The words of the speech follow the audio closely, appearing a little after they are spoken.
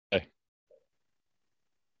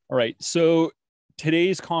All right. So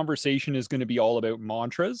today's conversation is going to be all about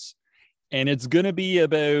mantras, and it's going to be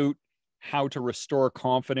about how to restore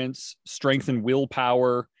confidence, strengthen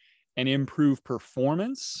willpower, and improve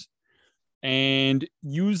performance, and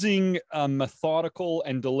using a methodical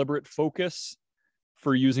and deliberate focus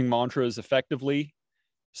for using mantras effectively.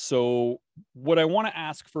 So, what I want to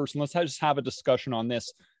ask first, and let's just have a discussion on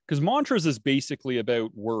this, because mantras is basically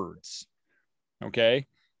about words. Okay.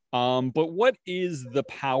 But what is the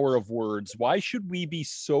power of words? Why should we be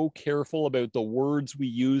so careful about the words we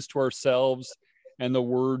use to ourselves and the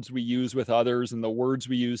words we use with others and the words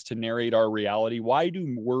we use to narrate our reality? Why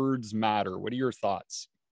do words matter? What are your thoughts?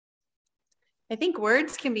 I think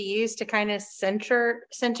words can be used to kind of center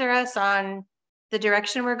us on the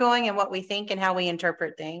direction we're going and what we think and how we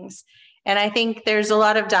interpret things. And I think there's a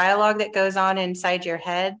lot of dialogue that goes on inside your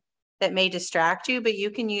head that may distract you, but you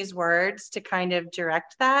can use words to kind of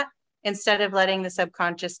direct that instead of letting the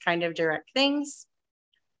subconscious kind of direct things.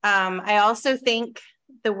 I also think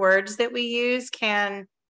the words that we use can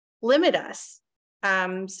limit us.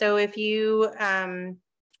 So if you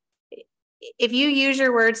use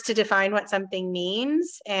your words to define what something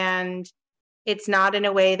means and it's not in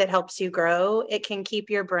a way that helps you grow, it can keep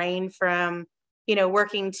your brain from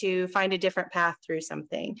working to find a different path through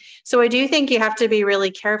something. So I do think you have to be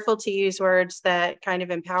really careful to use words that kind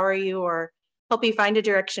of empower you or help you find a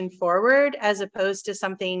direction forward, as opposed to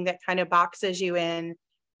something that kind of boxes you in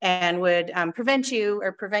and would prevent you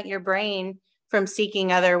or prevent your brain from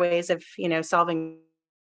seeking other ways of, solving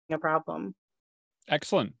a problem.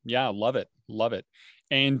 Excellent. Yeah, love it. Love it.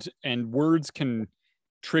 And words can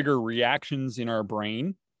trigger reactions in our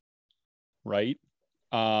brain, right?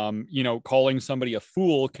 Calling somebody a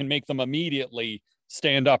fool can make them immediately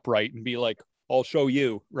stand upright and be like, I'll show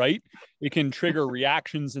you, right? It can trigger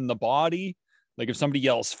reactions in the body. Like if somebody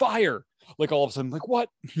yells fire, like all of a sudden, like what?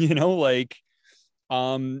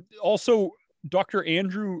 Also Dr.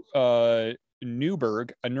 Andrew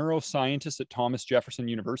Newberg, a neuroscientist at Thomas Jefferson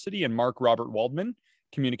University, and Mark Robert Waldman,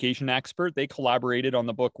 communication expert, they collaborated on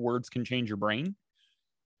the book Words Can Change Your Brain.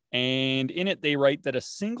 And in it, they write that a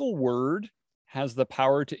single word has the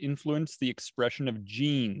power to influence the expression of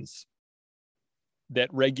genes that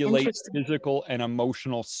regulate physical and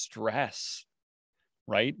emotional stress,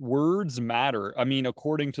 right? Words matter. I mean,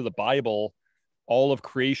 according to the Bible, all of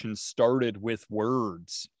creation started with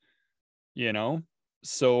words,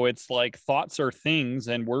 So it's like thoughts are things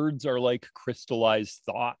and words are like crystallized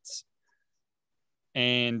thoughts.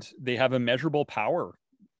 And they have immeasurable power.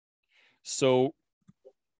 So,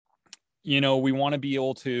 we want to be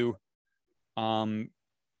able to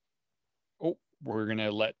we're going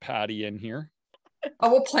to let Patty in here.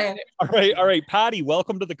 Oh, we'll plan it. All right. Patty,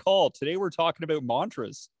 welcome to the call. Today we're talking about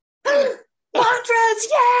mantras. Mantras,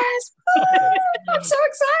 yes! I'm so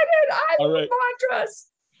excited. I love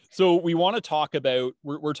mantras. So we want to talk about,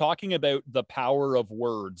 we're talking about the power of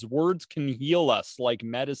words. Words can heal us like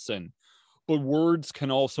medicine, but words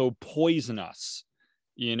can also poison us.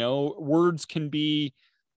 Words can be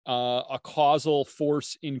a causal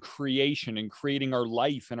force in creation and creating our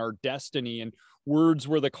life and our destiny. And words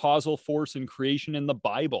were the causal force in creation in the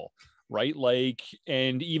Bible, right?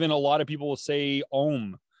 And even a lot of people will say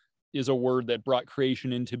Om is a word that brought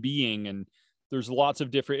creation into being. And there's lots of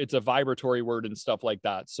different, it's a vibratory word and stuff like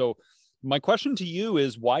that. So my question to you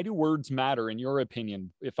is, why do words matter in your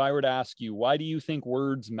opinion? If I were to ask you, why do you think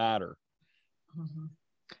words matter?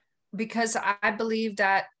 Because I believe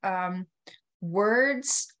that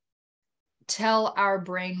words tell our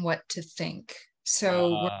brain what to think.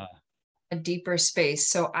 So we're in a deeper space.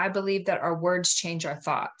 So I believe that our words change our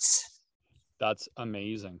thoughts. That's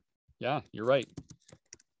amazing. Yeah, you're right.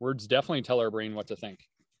 Words definitely tell our brain what to think.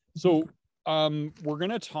 So we're going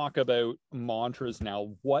to talk about mantras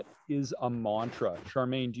now. What is a mantra?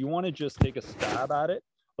 Charmaine, do you want to just take a stab at it?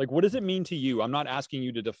 Like, what does it mean to you? I'm not asking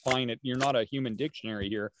you to define it. You're not a human dictionary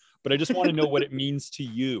here, but I just want to know what it means to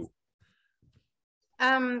you.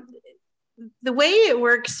 The way it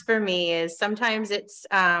works for me is sometimes it's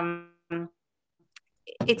a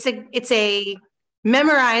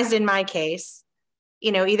memorized, in my case,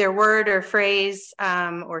 either word or phrase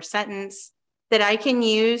or sentence that I can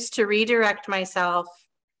use to redirect myself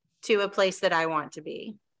to a place that I want to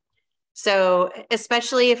be. So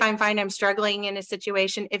especially if I find I'm struggling in a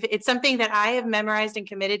situation, if it's something that I have memorized and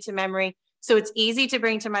committed to memory, so it's easy to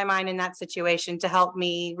bring to my mind in that situation to help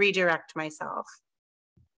me redirect myself.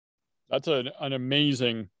 That's an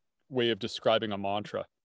amazing way of describing a mantra.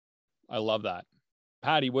 I love that.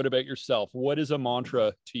 Patty, what about yourself? What is a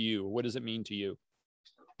mantra to you? What does it mean to you?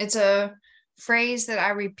 It's a phrase that I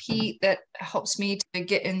repeat that helps me to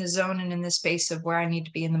get in the zone and in the space of where I need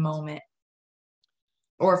to be in the moment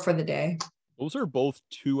or for the day. Those are both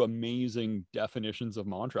two amazing definitions of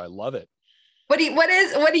mantra. I love it. What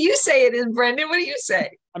do you say it is, Brendan? What do you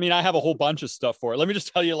say? I mean, I have a whole bunch of stuff for it. Let me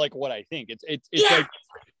just tell you like what I think. It's Yeah.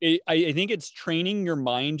 like, I think it's training your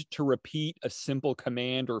mind to repeat a simple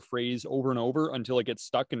command or phrase over and over until it gets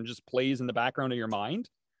stuck and just plays in the background of your mind,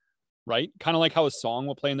 right? Kind of like how a song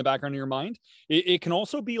will play in the background of your mind. It can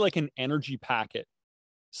also be like an energy packet,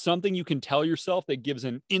 something you can tell yourself that gives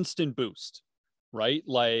an instant boost, right?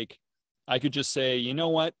 Like I could just say, you know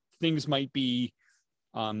what, things might be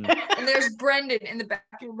and there's Brendan in the back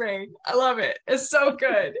of your brain. I love it. It's so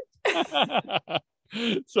good.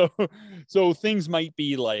 so things might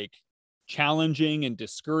be like challenging and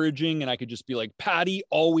discouraging, and I could just be like, Patty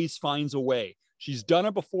always finds a way. She's done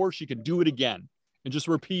it before, she can do it again. And just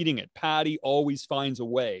repeating it. Patty always finds a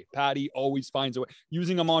way. Patty always finds a way.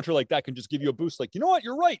 Using a mantra like that can just give you a boost. Like, you know what?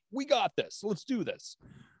 You're right. We got this. Let's do this.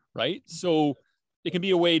 Right. So it can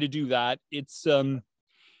be a way to do that. It's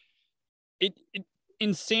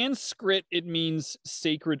in Sanskrit, it means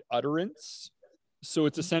sacred utterance. So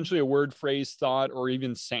it's essentially a word, phrase, thought, or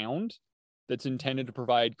even sound that's intended to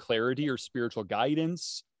provide clarity or spiritual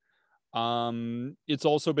guidance. It's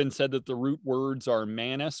also been said that the root words are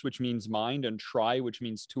manas, which means mind, and tri, which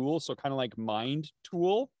means tool. So kind of like mind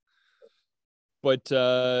tool. But,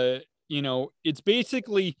 it's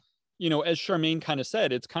basically, as Charmaine kind of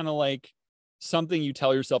said, it's kind of like something you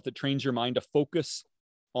tell yourself that trains your mind to focus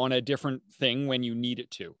on a different thing when you need it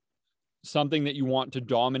to. Something that you want to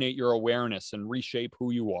dominate your awareness and reshape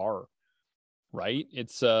who you are. Right?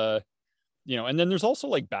 It's, and then there's also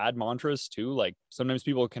like bad mantras too. Like sometimes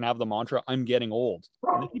people can have the mantra, I'm getting old.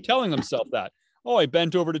 And they keep telling themselves that. Oh, I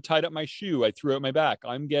bent over to tie up my shoe. I threw out my back.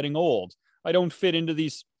 I'm getting old. I don't fit into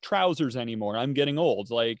these trousers anymore. I'm getting old.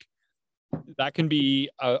 Like that can be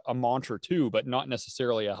a mantra too, but not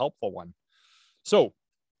necessarily a helpful one. So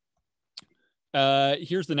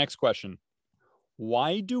here's the next question.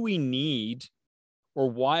 Why do we need, or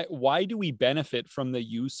why do we benefit from the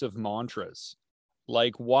use of mantras?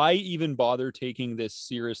 Like, why even bother taking this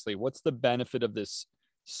seriously? What's the benefit of this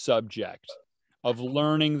subject, of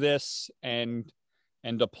learning this and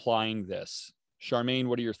applying this? Charmaine,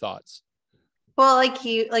 what are your thoughts? Well, like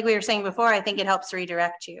we were saying before, I think it helps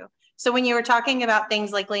redirect you. So when you were talking about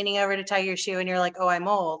things like leaning over to tie your shoe and you're like, oh, I'm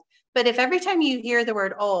old. But if every time you hear the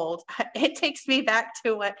word old, it takes me back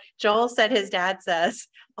to what Joel said his dad says.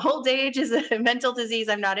 Old age is a mental disease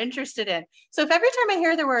I'm not interested in. So if every time I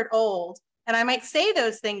hear the word old, and I might say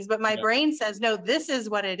those things, but my brain says, no, this is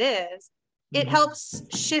what it is. It helps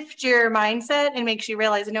shift your mindset and makes you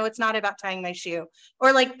realize, no, it's not about tying my shoe.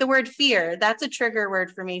 Or like the word fear, that's a trigger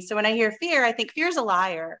word for me. So when I hear fear, I think fear's a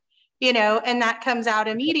liar, and that comes out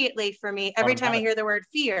immediately for me every time I hear the word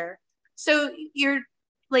fear. So you're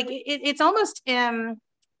like, it's almost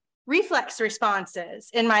reflex responses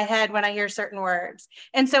in my head when I hear certain words.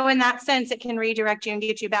 And so in that sense, it can redirect you and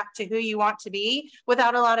get you back to who you want to be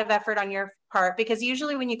without a lot of effort on your part. Because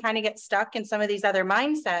usually when you kind of get stuck in some of these other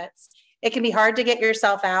mindsets, it can be hard to get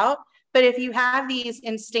yourself out. But if you have these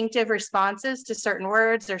instinctive responses to certain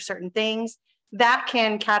words or certain things, that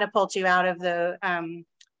can catapult you out of the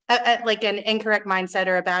like an incorrect mindset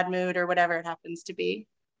or a bad mood or whatever it happens to be.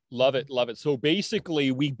 Love it. Love it. So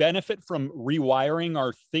basically we benefit from rewiring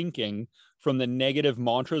our thinking from the negative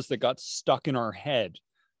mantras that got stuck in our head,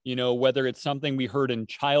 whether it's something we heard in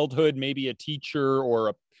childhood, maybe a teacher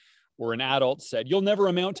or an adult said, you'll never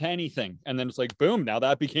amount to anything. And then it's like, boom, now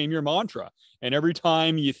that became your mantra. And every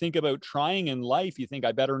time you think about trying in life, you think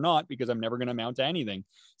I better not because I'm never going to amount to anything.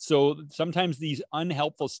 So sometimes these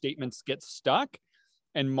unhelpful statements get stuck.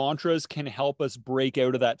 And mantras can help us break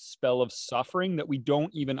out of that spell of suffering that we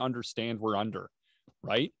don't even understand we're under,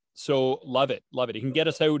 right? So love it, love it. It can get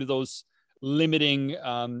us out of those limiting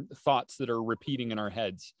thoughts that are repeating in our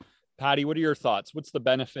heads. Patty, what are your thoughts? What's the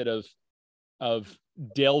benefit of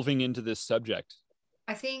delving into this subject?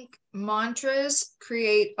 I think mantras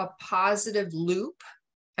create a positive loop,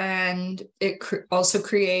 and it also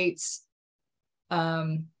creates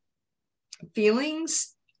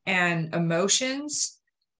feelings and emotions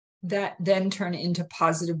that then turn into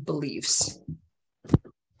positive beliefs.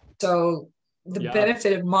 So the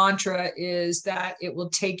benefit of mantra is that it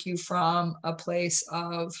will take you from a place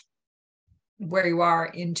of where you are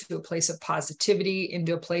into a place of positivity,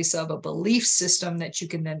 into a place of a belief system that you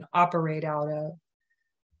can then operate out of.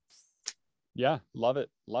 Yeah, love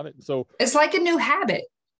it. Love it. So it's like a new habit.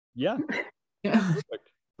 Yeah.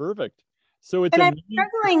 Perfect. So it's I'm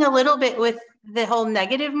struggling a little bit with the whole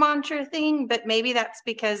negative mantra thing, but maybe that's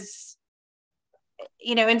because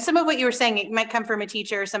and some of what you were saying, it might come from a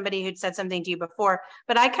teacher or somebody who'd said something to you before,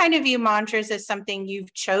 but I kind of view mantras as something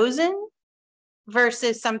you've chosen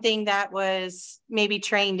versus something that was maybe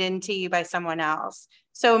trained into you by someone else.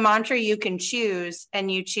 So a mantra you can choose,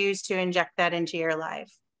 and you choose to inject that into your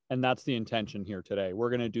life. And that's the intention here today. We're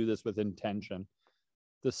going to do this with intention.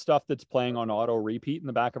 The stuff that's playing on auto repeat in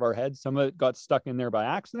the back of our head, some of it got stuck in there by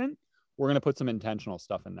accident. We're going to put some intentional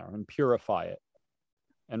stuff in there and purify it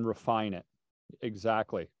and refine it.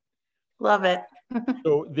 Exactly. Love it.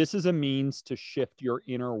 So this is a means to shift your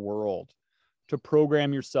inner world, to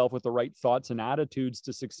program yourself with the right thoughts and attitudes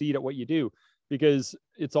to succeed at what you do, because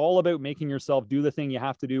it's all about making yourself do the thing you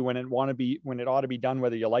have to do when it ought to be done,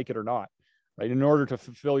 whether you like it or not, right? In order to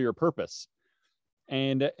fulfill your purpose.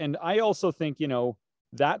 And I also think,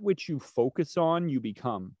 that which you focus on, you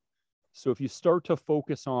become. So if you start to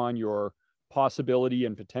focus on your possibility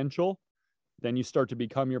and potential, then you start to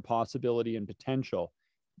become your possibility and potential.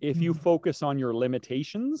 If you focus on your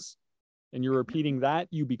limitations and you're repeating that,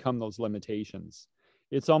 you become those limitations.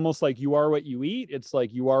 It's almost like you are what you eat. It's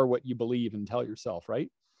like you are what you believe and tell yourself,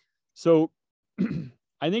 right? So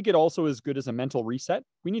I think it also is good as a mental reset.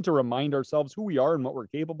 We need to remind ourselves who we are and what we're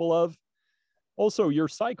capable of. Also, your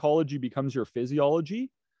psychology becomes your physiology.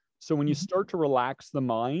 So when you start to relax the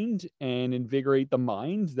mind and invigorate the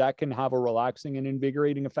mind, that can have a relaxing and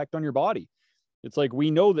invigorating effect on your body. It's like, we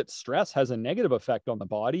know that stress has a negative effect on the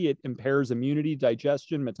body. It impairs immunity,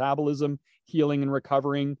 digestion, metabolism, healing and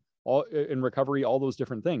recovering, all those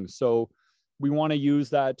different things. So we want to use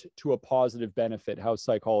that to a positive benefit, how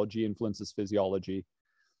psychology influences physiology.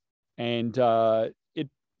 And it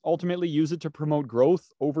ultimately use it to promote growth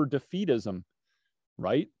over defeatism,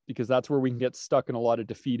 right? Because that's where we can get stuck in a lot of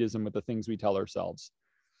defeatism with the things we tell ourselves.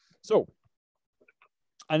 So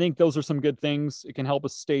I think those are some good things. It can help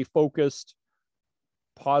us stay focused.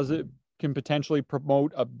 Positive, can potentially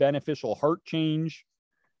promote a beneficial heart change.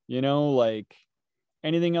 Like,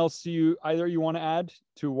 anything else you want to add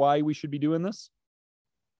to why we should be doing this?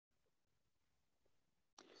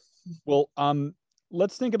 Well,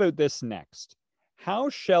 let's think about this next. How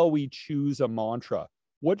shall we choose a mantra?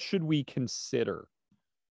 What should we consider?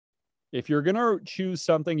 If you're going to choose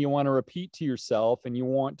something you want to repeat to yourself and you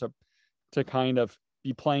want to kind of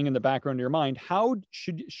be playing in the background of your mind, how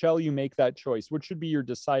shall you make that choice? What should be your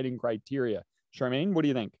deciding criteria? Charmaine, what do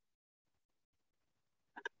you think?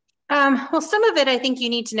 Well, some of it, I think you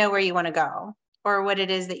need to know where you want to go or what it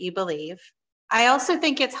is that you believe. I also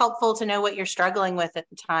think it's helpful to know what you're struggling with at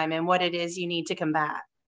the time and what it is you need to combat.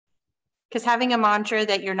 Because having a mantra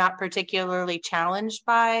that you're not particularly challenged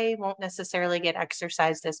by won't necessarily get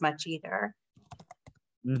exercised as much either.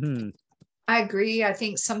 Mm-hmm. I agree. I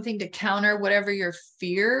think something to counter whatever your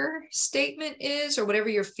fear statement is or whatever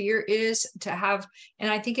your fear is to have. And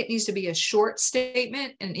I think it needs to be a short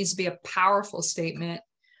statement and it needs to be a powerful statement.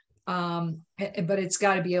 But it's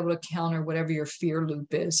got to be able to counter whatever your fear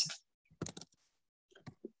loop is.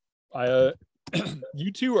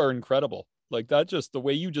 You two are incredible. Like, that, just the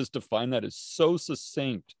way you just define that is so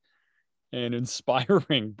succinct and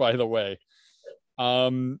inspiring, by the way.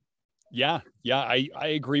 Yeah, I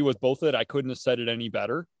agree with both of it. I couldn't have said it any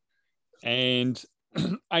better. And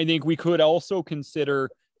I think we could also consider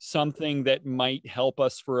something that might help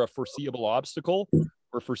us for a foreseeable obstacle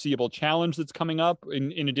or foreseeable challenge that's coming up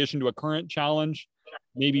in addition to a current challenge,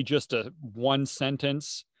 maybe just one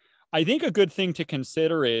sentence. I think a good thing to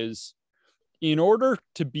consider is, in order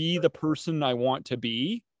to be the person I want to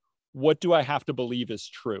be, what do I have to believe is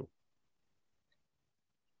true?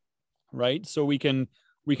 Right? So we can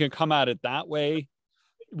come at it that way.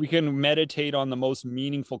 We can meditate on the most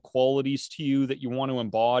meaningful qualities to you that you want to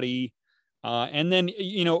embody. And then,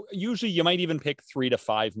 usually you might even pick 3 to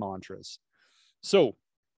 5 mantras. So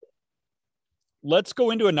let's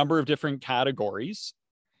go into a number of different categories.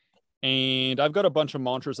 And I've got a bunch of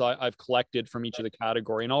mantras I've collected from each of the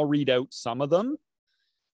category, and I'll read out some of them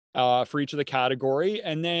for each of the category.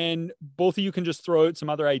 And then both of you can just throw out some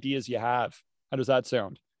other ideas you have. How does that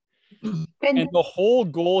sound? And the whole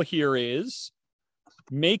goal here is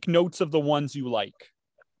make notes of the ones you like.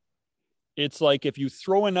 It's like, if you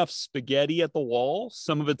throw enough spaghetti at the wall,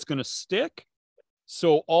 some of it's going to stick.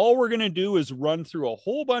 So all we're going to do is run through a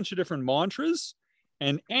whole bunch of different mantras,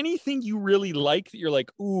 and anything you really like that you're like,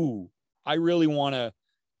 ooh, I really want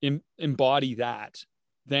to embody that,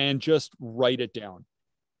 then just write it down.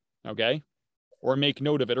 Okay? Or make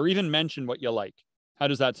note of it, or even mention what you like. How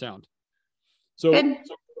does that sound? So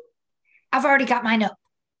I've already got mine up.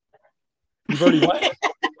 You've already what?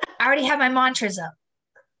 I already have my mantras up.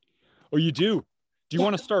 Oh, you do? Do you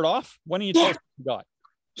want to start off? Why don't you tell us what you got?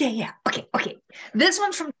 Yeah. Okay. This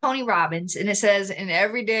one's from Tony Robbins, and it says, "In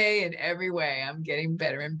every day and every way, I'm getting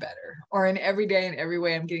better and better," or "In every day and every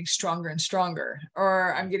way, I'm getting stronger and stronger,"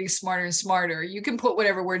 or "I'm getting smarter and smarter." You can put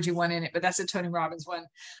whatever words you want in it, but that's a Tony Robbins one.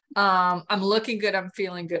 I'm looking good. I'm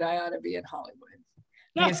feeling good. I ought to be in Hollywood.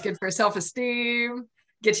 I think it's good for self-esteem,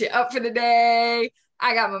 get you up for the day.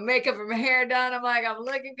 I got my makeup and my hair done. I'm like, I'm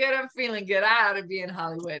looking good. I'm feeling good. I ought to be in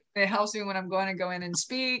Hollywood. It helps me when I'm going to go in and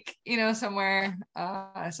speak, somewhere.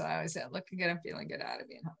 So I always say, looking good. I'm feeling good. I ought to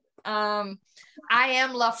be in Hollywood. I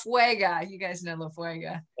am La Fuega. You guys know La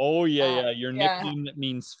Fuega. Oh, yeah. Your nickname that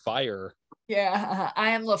means fire. Yeah. I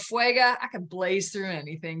am La Fuega. I can blaze through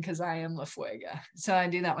anything because I am La Fuega. So I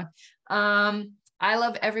do that one. I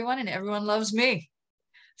love everyone and everyone loves me.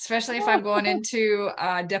 Especially if I'm going into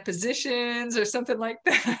depositions or something like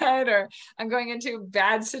that, or I'm going into a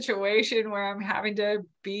bad situation where I'm having to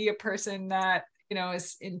be a person that,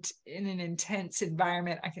 is in an intense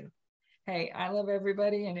environment. Hey, I love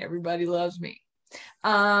everybody and everybody loves me.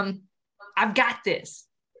 I've got this.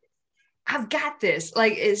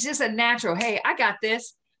 Like, it's just a natural, hey, I got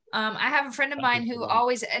this. I have a friend of mine who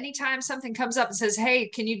always, anytime something comes up and says, hey,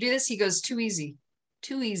 can you do this? He goes, too easy.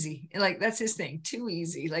 Like, that's his thing. Too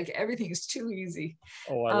easy. Like, everything is too easy.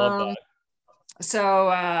 Oh, I love that. So,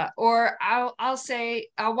 or I'll say,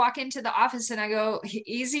 I'll walk into the office and I go,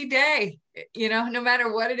 easy day, no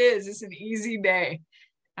matter what it is, it's an easy day.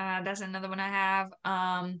 That's another one I have.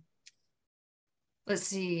 Let's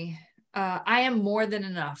see. I am more than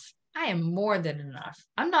enough. I am more than enough.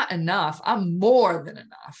 I'm not enough. I'm more than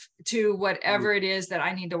enough to whatever it is that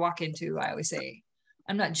I need to walk into. I always say,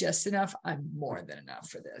 I'm not just enough. I'm more than enough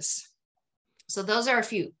for this. So those are a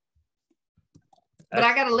few. But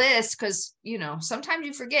I got a list because, sometimes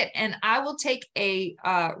you forget. And I will take a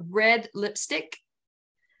red lipstick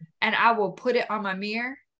and I will put it on my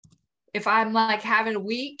mirror if I'm like having a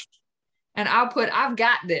week, and I've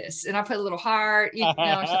got this. And I'll put a little heart, or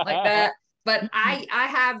something like that. But I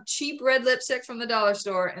have cheap red lipstick from the dollar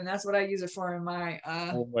store, and that's what I use it for in my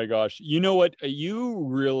oh my gosh. You know what? You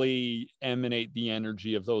really emanate the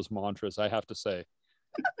energy of those mantras, I have to say.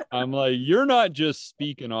 I'm like, you're not just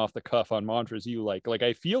speaking off the cuff on mantras. You like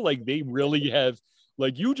I feel like they really have,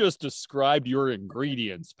 like, you just described your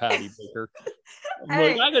ingredients, Patty Baker.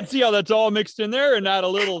 Hey. Like, I can see how that's all mixed in there, and add a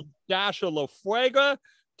little dash of La Fuega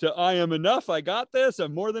to I am enough, I got this,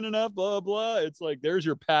 I'm more than enough, blah blah. It's like, there's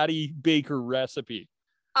your Patty Baker recipe.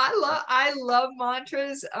 I love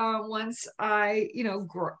mantras. Once I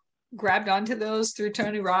grabbed onto those through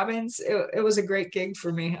Tony Robbins, it was a great gig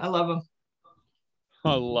for me. I love them.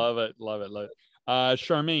 I love it.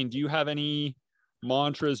 Charmaine, do you have any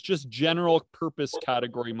mantras, just general purpose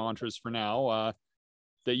category mantras for now,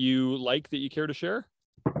 that you care to share?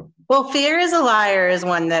 Well, fear is a liar is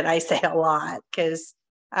one that I say a lot because,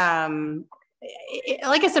 like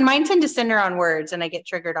I said, mine tend to center on words and I get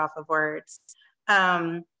triggered off of words.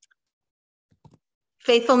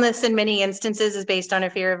 Faithfulness in many instances is based on a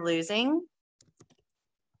fear of losing.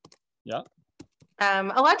 Yeah. A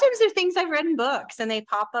lot of times they're things I've read in books and they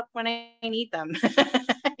pop up when I need them,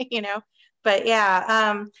 but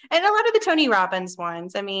yeah. And a lot of the Tony Robbins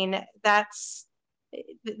ones, I mean,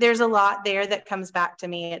 there's a lot there that comes back to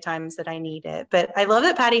me at times that I need it, but I love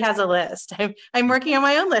that Patty has a list. I'm working on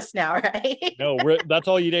my own list now, right? No, that's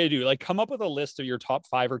all you need to do. Like, come up with a list of your top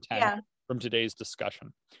 5 or 10 from today's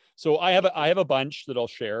discussion. So I have a bunch that I'll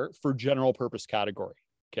share for general purpose category.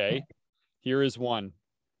 Okay. Here is one.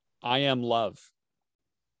 I am love.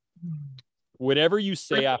 Whatever you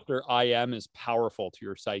say after I am is powerful to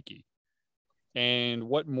your psyche. And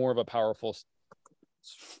what more of a powerful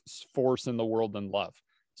force in the world than love?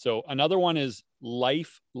 So another one is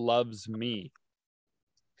life loves me.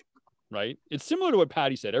 Right? It's similar to what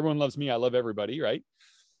Patty said. Everyone loves me. I love everybody. Right?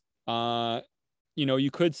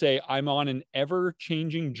 You could say I'm on an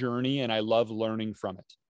ever-changing journey and I love learning from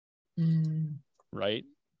it. Right?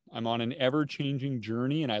 I'm on an ever-changing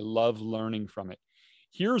journey and I love learning from it.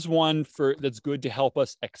 Here's one that's good to help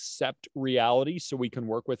us accept reality so we can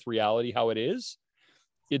work with reality how it is.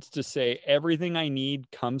 It's to say, everything I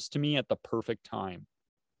need comes to me at the perfect time.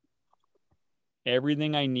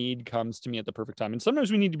 Everything I need comes to me at the perfect time. And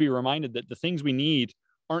sometimes we need to be reminded that the things we need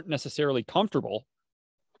aren't necessarily comfortable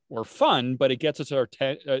or fun, but it gets our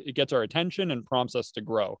attention and prompts us to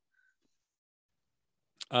grow.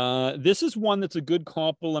 This is one that's a good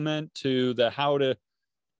complement to the how to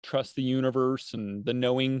trust the universe and the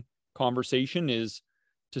knowing conversation, is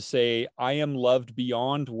to say, I am loved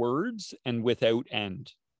beyond words and without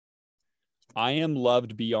end. I am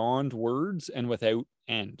loved beyond words and without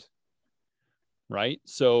end. Right?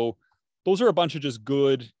 So those are a bunch of just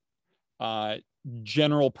good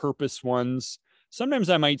general purpose ones. Sometimes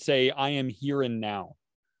I might say, I am here and now.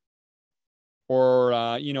 Or,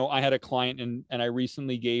 I had a client and I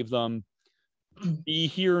recently gave them, be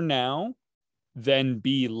here now, then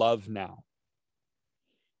be love now.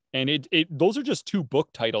 And those are just 2 book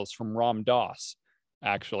titles from Ram Dass,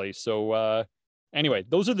 actually. So anyway,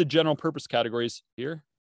 those are the general purpose categories here.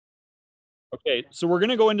 Okay, so we're going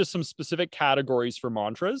to go into some specific categories for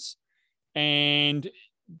mantras. And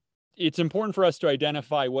it's important for us to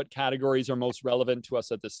identify what categories are most relevant to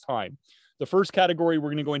us at this time. The first category we're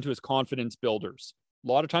going to go into is confidence builders.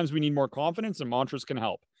 A lot of times we need more confidence, and mantras can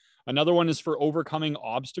help. Another one is for overcoming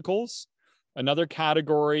obstacles. Another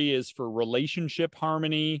category is for relationship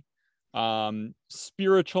harmony,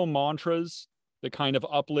 spiritual mantras that kind of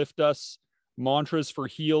uplift us, mantras for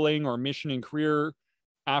healing or mission and career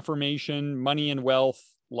affirmation, money and wealth,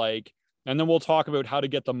 and then we'll talk about how to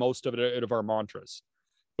get the most of it out of our mantras.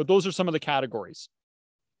 But those are some of the categories.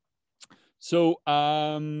 So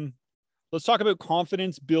let's talk about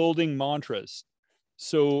confidence building mantras.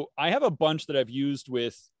 So I have a bunch that I've used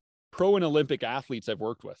with pro and Olympic athletes I've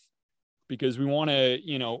worked with, because we want to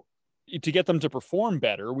get them to perform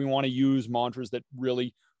better. We want to use mantras that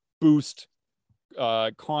really boost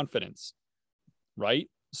confidence, right?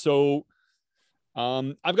 So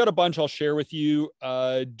I've got a bunch I'll share with you.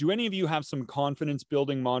 Do any of you have some confidence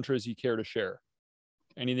building mantras you care to share?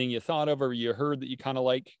 Anything you thought of or you heard that you kind of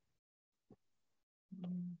like?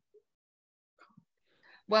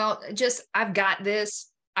 Well, just, I've got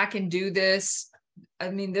this. I can do this. I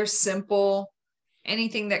mean, they're simple.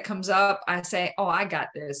 Anything that comes up, I say, oh, I got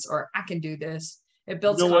this, or I can do this. It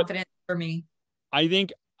builds confidence for me. I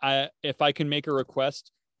think if I can make a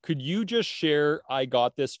request, could you just share I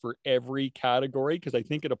got this for every category? Because I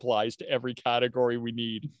think it applies to every category we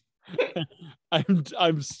need.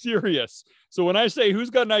 I'm serious. So when I say who's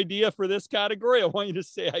got an idea for this category, I want you to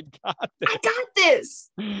say I got this. I got this.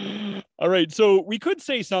 All right. So we could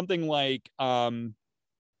say something like, so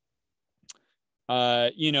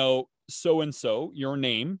and so, your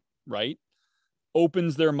name, right,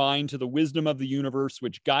 opens their mind to the wisdom of the universe,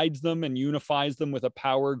 which guides them and unifies them with a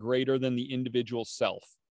power greater than the individual self.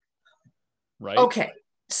 Right. Okay.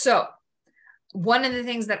 So one of the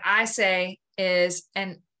things that I say is,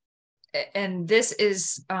 and this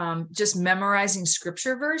is just memorizing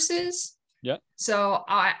scripture verses. Yeah. So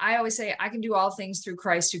I always say, I can do all things through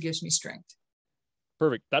Christ who gives me strength.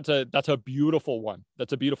 Perfect. That's a beautiful one.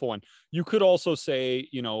 That's a beautiful one. You could also say,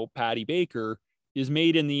 Patty Baker is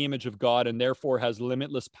made in the image of God and therefore has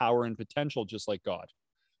limitless power and potential, just like God.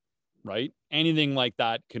 Right. Anything like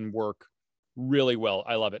that can work really well.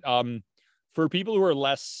 I love it. For people who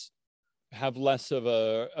are have less of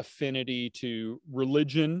a affinity to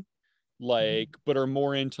religion, but are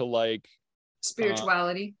more into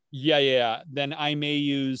spirituality. Then I may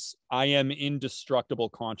use I am indestructible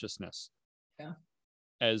consciousness. Yeah.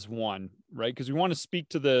 As one, right? Because we want to speak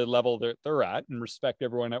to the level that they're at and respect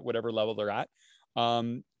everyone at whatever level they're at.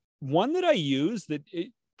 One that I use that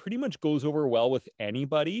it pretty much goes over well with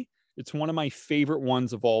anybody. It's one of my favorite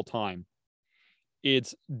ones of all time.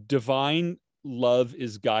 It's divine love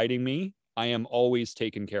is guiding me. I am always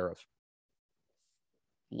taken care of.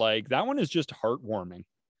 That one is just heartwarming,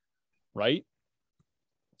 right?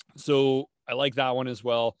 So I like that one as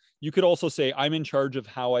well. You could also say, I'm in charge of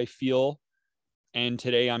how I feel, and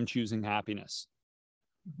today I'm choosing happiness,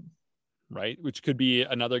 right? Which could be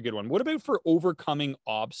another good one. What about for overcoming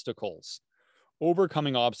obstacles?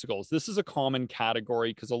 Overcoming obstacles. This is a common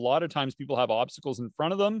category because a lot of times people have obstacles in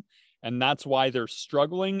front of them, and that's why they're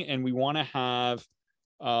struggling. And we want to have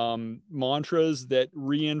mantras that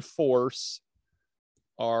reinforce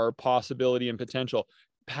our possibility and potential.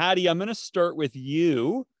 Patty, I'm going to start with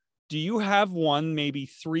you. Do you have one maybe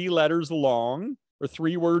 3 letters long or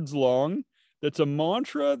 3 words long that's a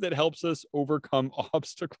mantra that helps us overcome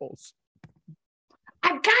obstacles?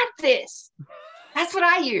 I've got this. That's what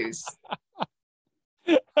I use.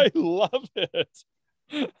 I love it.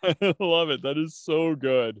 I love it. That is so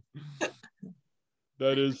good.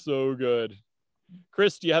 That is so good.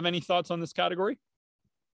 Chris, do you have any thoughts on this category?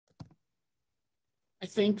 I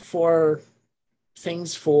think for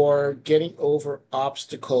things for getting over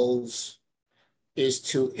obstacles is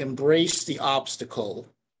to embrace the obstacle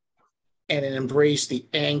and embrace the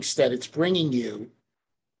angst that it's bringing you,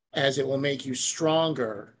 as it will make you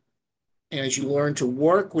stronger. And as you learn to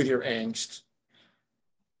work with your angst,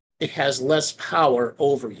 it has less power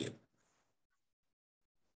over you.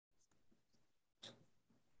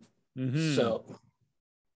 Mm-hmm. So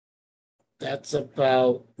that's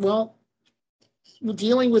about, well,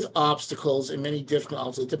 dealing with obstacles and many different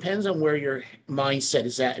obstacles, it depends on where your mindset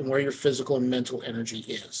is at and where your physical and mental energy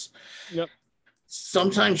is. Yep.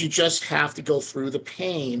 Sometimes you just have to go through the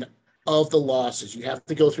pain of the losses. You have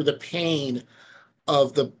to go through the pain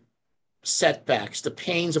of the setbacks, the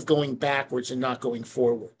pains of going backwards and not going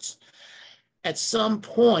forwards. At some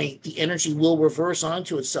point, the energy will reverse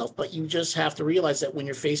onto itself, but you just have to realize that when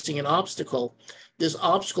you're facing an obstacle, this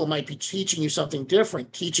obstacle might be teaching you something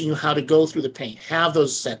different, teaching you how to go through the pain, have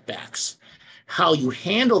those setbacks. How you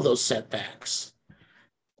handle those setbacks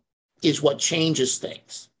is what changes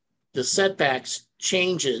things. The setbacks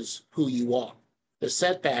changes who you are. The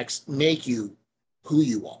setbacks make you who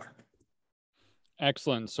you are.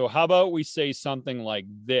 Excellent. So how about we say something like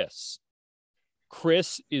this?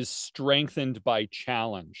 Chris is strengthened by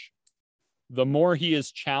challenge. The more he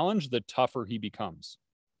is challenged, the tougher he becomes.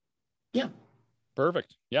 Yeah.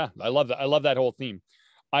 Perfect. Yeah, I love that. I love that whole theme.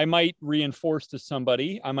 I might reinforce to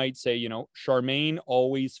somebody, I might say, you know, Charmaine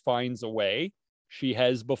always finds a way. She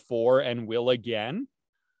has before and will again.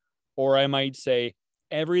 Or I might say,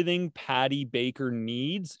 everything Patty Baker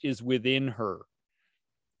needs is within her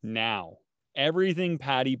now. Everything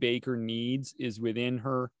Patty Baker needs is within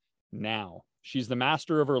her now. She's the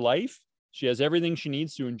master of her life. She has everything she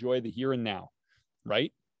needs to enjoy the here and now,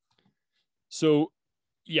 right? So,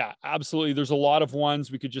 yeah, absolutely. There's a lot of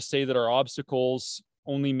ones. We could just say that our obstacles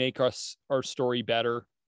only make us our story better.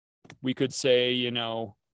 We could say, you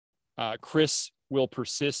know, Chris will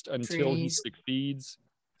persist until he succeeds.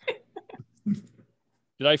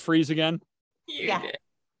 Did I freeze again? Yeah.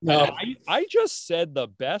 No, I just said the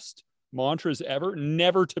best mantras ever,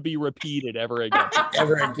 never to be repeated ever again.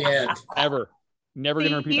 ever again. Ever. Never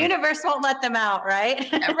going to The repeat them. universe won't let them out,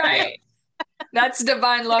 right? Right. That's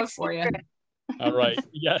divine love for you. All right.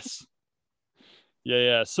 Yes.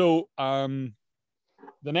 Yeah. So the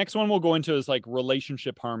next one we'll go into is like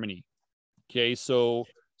relationship harmony. Okay. So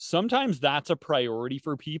sometimes that's a priority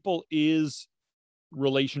for people, is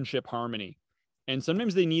relationship harmony. And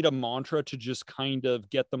sometimes they need a mantra to just kind of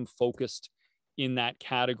get them focused in that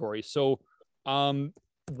category. So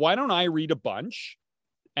why don't I read a bunch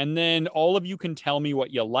and then all of you can tell me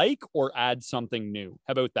what you like or add something new.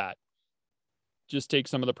 How about that? Just take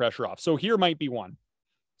some of the pressure off. So here might be one.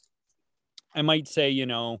 I might say, you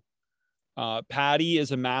know, Patty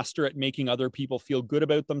is a master at making other people feel good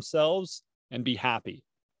about themselves and be happy.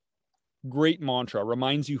 Great mantra,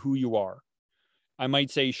 reminds you who you are. I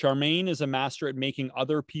might say Charmaine is a master at making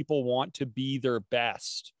other people want to be their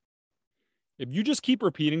best. If you just keep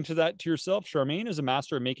repeating to yourself, Charmaine is a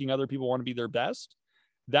master at making other people want to be their best,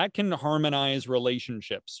 that can harmonize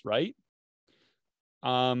relationships, right?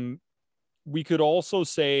 We could also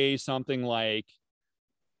say something like,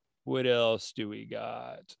 what else do we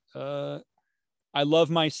got? I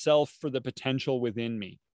love myself for the potential within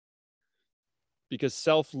me. Because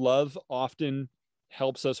self-love often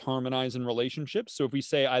helps us harmonize in relationships. So if we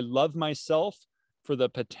say, I love myself for the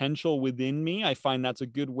potential within me, I find that's a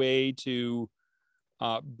good way to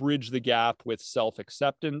bridge the gap with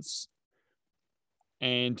self-acceptance.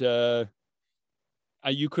 And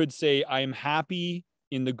you could say, I am happy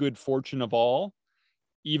in the good fortune of all,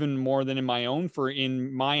 even more than in my own, for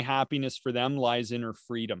in my happiness for them lies inner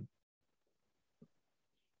freedom.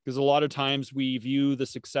 Because a lot of times we view the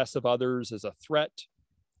success of others as a threat,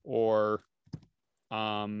 or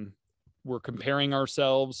we're comparing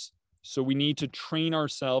ourselves. So we need to train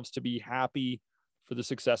ourselves to be happy for the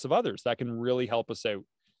success of others. That can really help us out.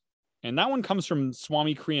 And that one comes from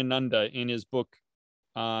Swami Kriyananda in his book,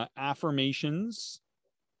 Affirmations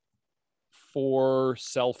for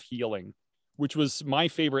Self-Healing, which was my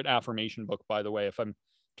favorite affirmation book, by the way, if I'm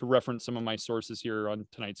to reference some of my sources here on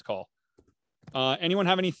tonight's call. Anyone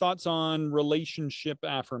have any thoughts on relationship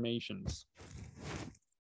affirmations?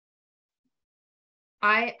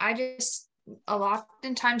 I just, a lot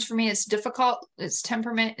of times for me, it's difficult. It's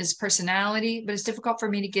temperament, it's personality, but it's difficult for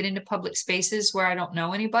me to get into public spaces where I don't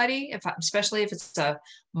know anybody, especially if it's a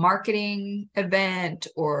marketing event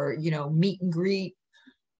or, you know, meet and greet.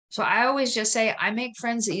 So I always just say, I make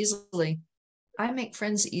friends easily. I make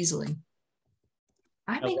friends easily.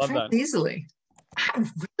 I make friends easily. I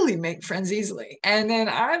really make friends easily. And then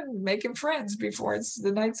I'm making friends before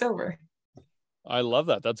the night's over. I love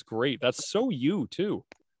that. That's great. That's so you too.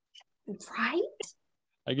 Right?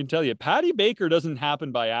 I can tell you, Patty Baker doesn't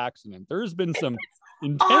happen by accident. There's been some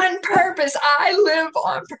on purpose. I live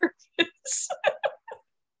on purpose.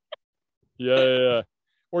 Yeah.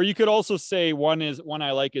 Or you could also say one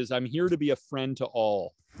I like is, I'm here to be a friend to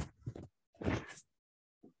all.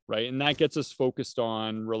 Right. And that gets us focused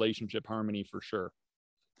on relationship harmony for sure.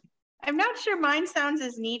 I'm not sure mine sounds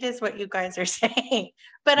as neat as what you guys are saying,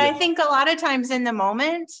 but Yeah. I think a lot of times in the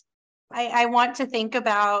moment, I want to think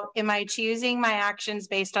about, am I choosing my actions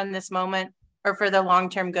based on this moment or for the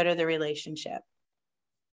long-term good of the relationship?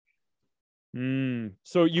 So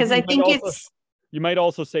you, Because I think you might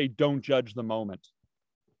also say, don't judge the moment.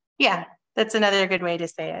 yeah, that's another good way to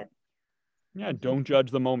say it. Yeah, don't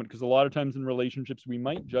judge the moment, because a lot of times in relationships, we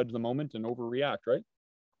might judge the moment and overreact, right?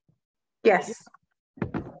 Yes.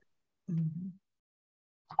 Mhm.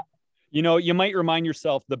 You know, you might remind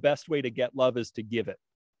yourself the best way to get love is to give it.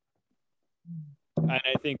 And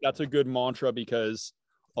I think that's a good mantra, because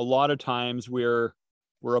a lot of times we're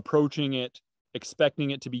approaching it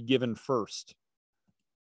expecting it to be given first,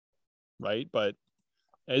 right? But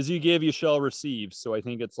as you give, you shall receive. So I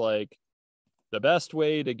think it's like the best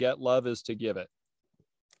way to get love is to give it.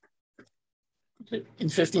 In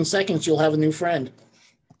 15 seconds, you'll have a new friend.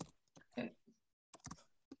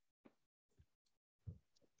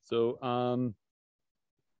 So,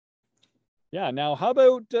 yeah. Now, how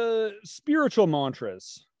about spiritual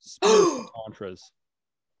mantras? Spiritual mantras.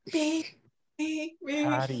 Me.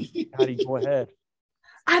 Patty, go ahead.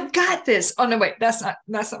 I've got this. Oh no, wait, that's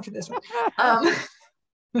not for this one.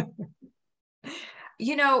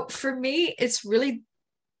 You know, for me, it's really,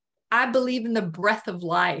 I believe in the breath of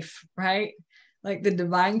life, right? Like the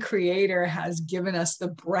divine creator has given us the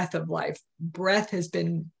breath of life. Breath has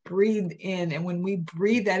been breathed in. And when we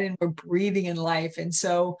breathe that in, we're breathing in life. And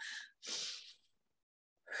so,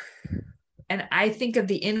 and I think of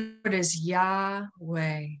the inward as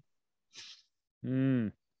Yahweh.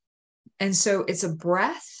 Mm. And so it's a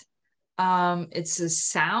breath, it's a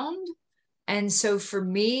sound. And so for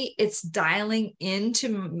me, it's dialing into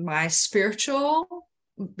my spiritual,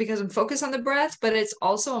 because I'm focused on the breath, but it's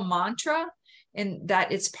also a mantra, and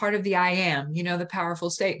that it's part of the I am, you know, the powerful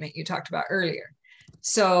statement you talked about earlier.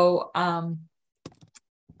 So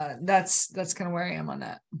that's kind of where I am on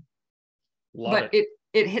that. Love But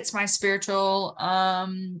it hits my spiritual,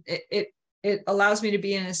 it allows me to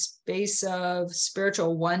be in a space of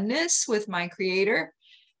spiritual oneness with my creator.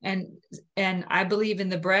 And I believe in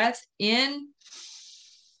the breath in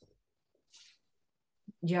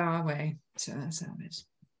Yahweh. So that's how it is.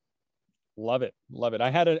 Love it. Love it. I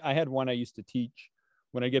had one I used to teach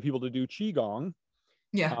when I get people to do Qigong.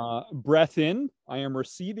 Yeah. Breath in, I am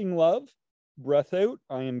receiving love. Breath out,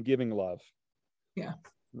 I am giving love. Yeah.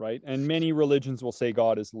 Right. And many religions will say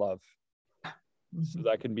God is love. Mm-hmm. So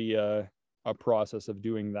that can be a process of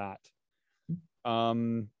doing that.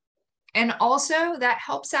 And also that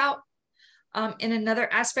helps out in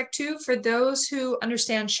another aspect too, for those who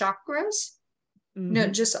understand chakras, you know,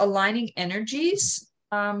 just aligning energies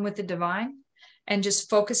with the divine and just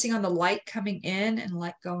focusing on the light coming in and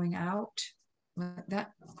light going out like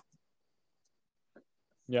that.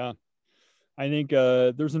 Yeah. I think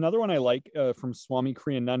there's another one I like from Swami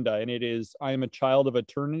Kriyananda, and it is, I am a child of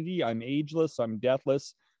eternity. I'm ageless. I'm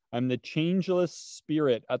deathless. I'm the changeless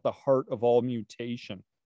spirit at the heart of all mutation.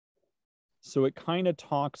 So it kind of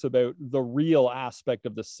talks about the real aspect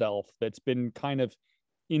of the self that's been kind of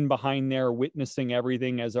in behind there, witnessing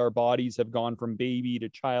everything as our bodies have gone from baby to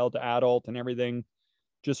child to adult and everything,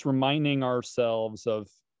 just reminding ourselves of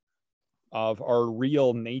our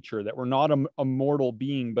real nature, that we're not a mortal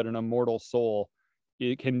being, but an immortal soul.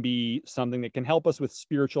 It can be something that can help us with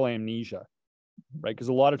spiritual amnesia, right? Because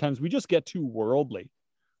a lot of times we just get too worldly,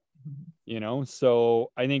 you know? So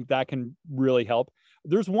I think that can really help.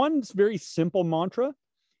 There's one very simple mantra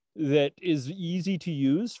that is easy to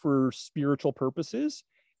use for spiritual purposes,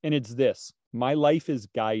 and it's this: my life is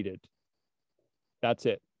guided. That's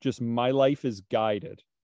it. Just my life is guided.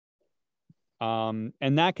 And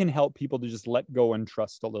that can help people to just let go and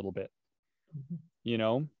trust a little bit, you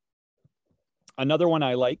know? Another one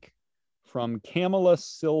I like from Camila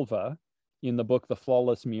Silva in the book The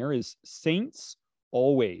Flawless Mirror is Saints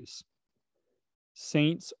Always.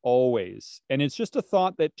 Saints always. And it's just a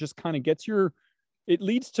thought that just kind of gets it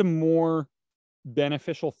leads to more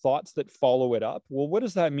beneficial thoughts that follow it up. Well, what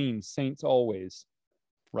does that mean? Saints always,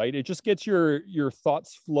 right? It just gets your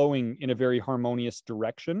thoughts flowing in a very harmonious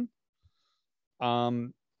direction.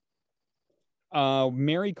 Mary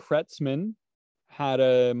Kretzmann had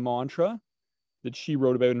a mantra that she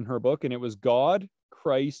wrote about in her book, and it was, God,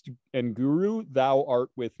 Christ, and Guru, thou art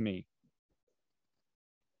with me,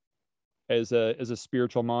 as a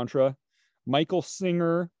spiritual mantra. Michael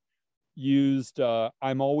Singer used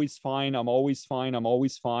I'm always fine, I'm always fine, I'm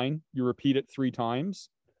always fine. You repeat it 3 times.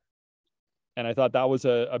 And I thought that was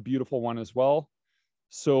a beautiful one as well.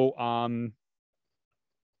 So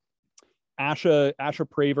Asha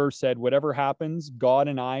Praver said, whatever happens, God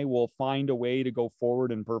and I will find a way to go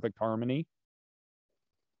forward in perfect harmony.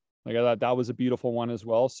 Like, I thought that was a beautiful one as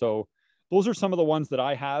well. So those are some of the ones that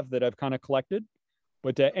I have that I've kind of collected.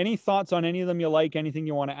 But any thoughts on any of them you like? Anything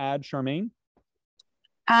you want to add, Charmaine?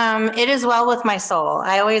 It is well with my soul.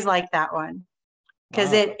 I always like that one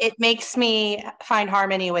because Wow. it makes me find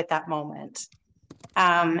harmony with that moment.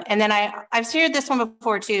 And then I've shared this one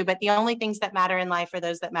before too, but the only things that matter in life are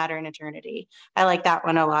those that matter in eternity. I like that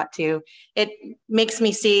one a lot too. It makes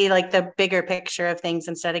me see like the bigger picture of things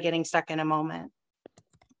instead of getting stuck in a moment.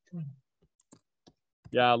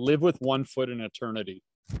 Yeah, live with one foot in eternity.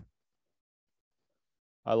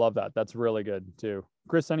 I love that. That's really good too.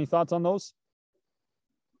 Chris, any thoughts on those?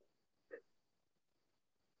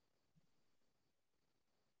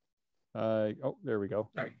 Oh, there we go.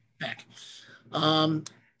 All right, back.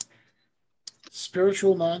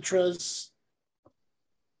 Spiritual mantras.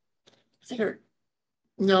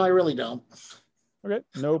 No, I really don't. Okay,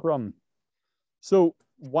 no problem. So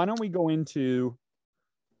why don't we go into,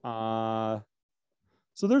 so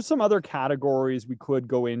there's some other categories we could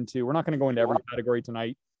go into. We're not going to go into every category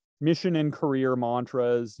tonight. Mission and career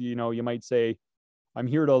mantras, you know, you might say, I'm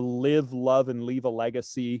here to live, love, and leave a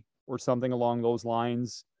legacy, or something along those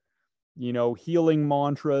lines. You know, healing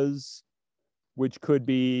mantras, which could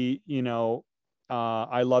be, you know,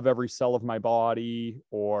 I love every cell of my body,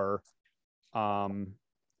 or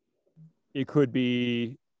it could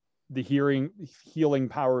be the healing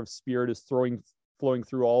power of spirit is flowing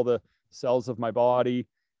through all the cells of my body.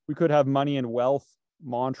 We could have money and wealth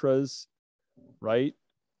mantras, right?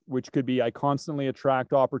 Which could be, I constantly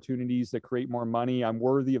attract opportunities that create more money. I'm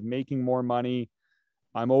worthy of making more money.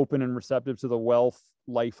 I'm open and receptive to the wealth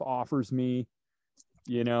life offers me.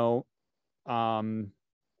 You know,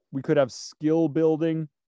 we could have skill building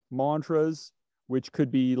mantras, which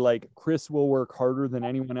could be like, Chris will work harder than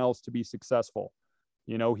anyone else to be successful.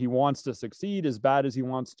 You know, he wants to succeed as bad as he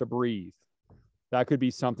wants to breathe. That could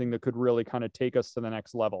be something that could really kind of take us to the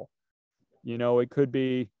next level. You know, it could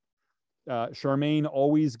be, Charmaine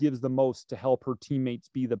always gives the most to help her teammates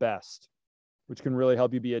be the best, which can really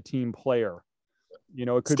help you be a team player. You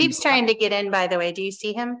know, it could Steve's trying to get in, by the way. Do you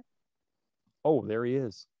see him? Oh, there he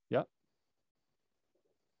is. Yep.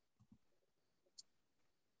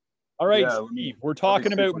 All right, Yeah, Steve, we're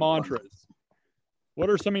talking about mantras. What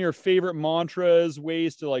are some of your favorite mantras,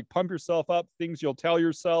 ways to like pump yourself up, things you'll tell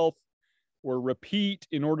yourself or repeat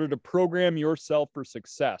in order to program yourself for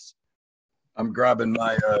success? I'm grabbing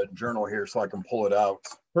my journal here so I can pull it out.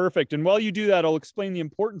 Perfect. And while you do that, I'll explain the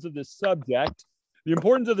importance of this subject. The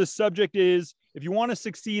importance of this subject is, if you want to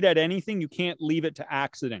succeed at anything, you can't leave it to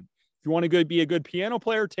accident. If you want to be a good piano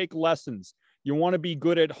player, take lessons. You want to be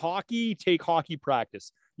good at hockey, take hockey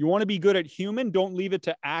practice. You want to be good at human, don't leave it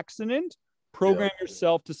to accident. Program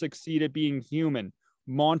yourself to succeed at being human.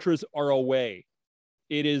 Mantras are a way.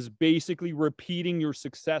 It is basically repeating your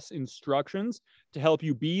success instructions to help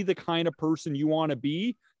you be the kind of person you want to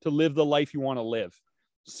be, to live the life you want to live.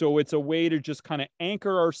 So it's a way to just kind of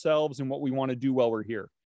anchor ourselves in what we want to do while we're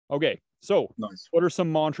here. Okay, so nice. What are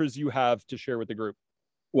some mantras you have to share with the group?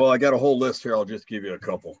 Well, I got a whole list here. I'll just give you a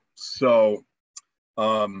couple. So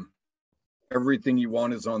everything you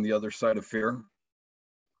want is on the other side of fear.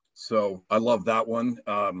 So I love that one.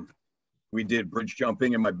 We did bridge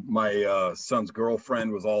jumping, and my son's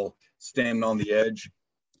girlfriend was all standing on the edge.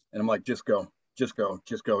 And I'm like, just go, just go,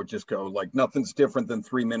 just go, just go. Like, nothing's different than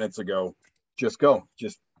 3 minutes ago. Just go,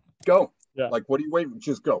 just go. Yeah. Like, what are you waiting?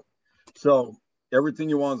 Just go. So everything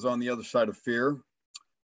you want is on the other side of fear.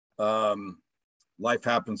 Life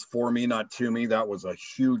happens for me, not to me. That was a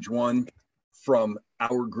huge one from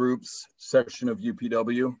our group's section of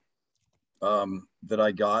UPW that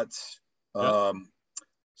I got. Yeah.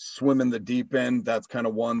 Swim in the deep end. That's kind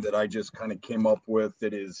of one that I just kind of came up with.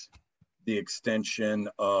 It is the extension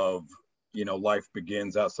of, you know, life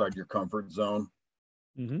begins outside your comfort zone.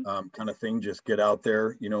 Kind of thing. Just get out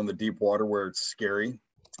there, you know, in the deep water where it's scary.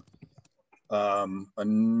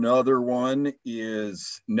 Another one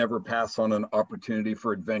is never pass on an opportunity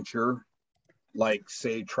for adventure, like,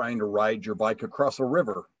 say, trying to ride your bike across a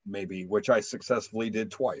river, maybe, which I successfully did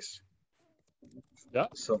twice. Yeah.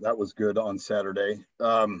 So that was good on Saturday.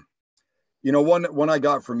 You know, one I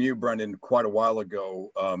got from you, Brendan, quite a while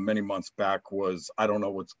ago, many months back, was, I don't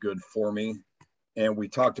know what's good for me. And we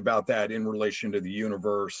talked about that in relation to the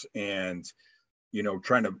universe and, you know,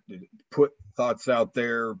 trying to put thoughts out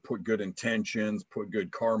there, put good intentions, put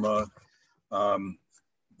good karma.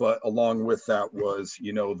 But along with that was,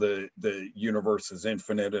 you know, the universe is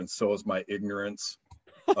infinite, and so is my ignorance.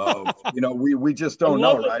 You know, we just don't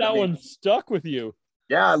know, right? That one stuck with you.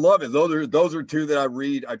 Yeah, I love it. Those are two that I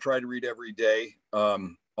read. I try to read every day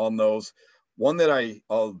on those. One that I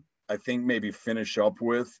think maybe finish up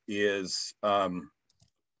with is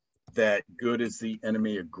that good is the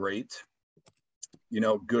enemy of great.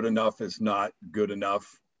 Good enough is not good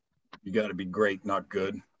enough. You got to be great, not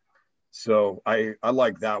good. So I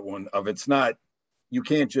like that one of it's not, you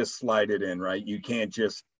can't just slide it in, right? You can't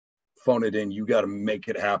just phone it in. You got to make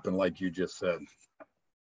it happen, like you just said.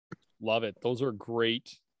 Love it. Those are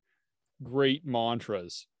great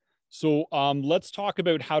mantras. So let's talk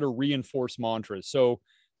about how to reinforce mantras. So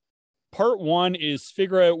part one is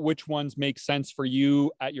figure out which ones make sense for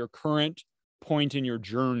you at your current point in your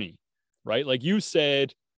journey, right? Like you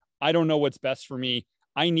said, I don't know what's best for me.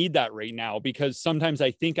 I need that right now because sometimes I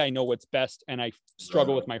think I know what's best and I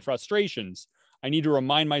struggle with my frustrations. I need to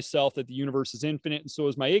remind myself that the universe is infinite and so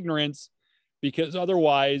is my ignorance, because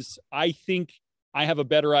otherwise I think I have a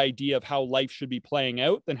better idea of how life should be playing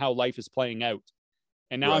out than how life is playing out.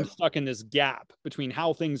 And now I'm stuck in this gap between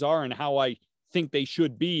how things are and how I think they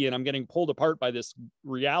should be. And I'm getting pulled apart by this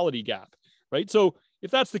reality gap, right? So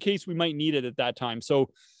if that's the case, we might need it at that time. So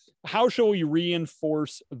how shall we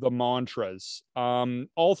reinforce the mantras?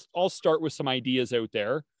 I'll start with some ideas out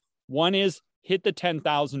there. One is hit the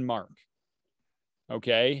 10,000 mark.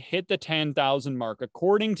 Okay, hit the 10,000 mark.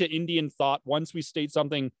 According to Indian thought, once we state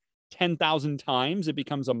something 10,000 times, it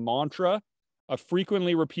becomes a mantra, a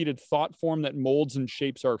frequently repeated thought form that molds and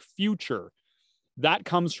shapes our future. That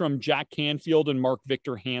comes from Jack Canfield and Mark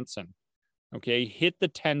Victor Hansen. Okay, hit the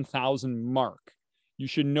 10,000 mark. You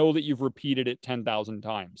should know that you've repeated it 10,000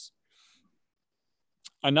 times.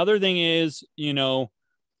 Another thing is, you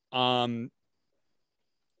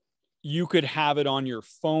could have it on your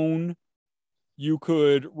phone. You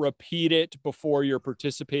could repeat it before you're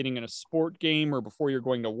participating in a sport game or before you're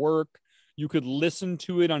going to work. You could listen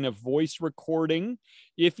to it on a voice recording.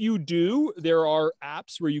 If you do, there are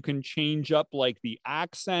apps where you can change up like the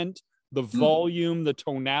accent, the volume, the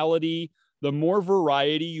tonality. The more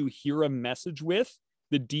variety you hear a message with,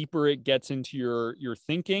 the deeper it gets into your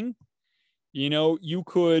thinking. You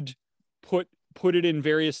could put it in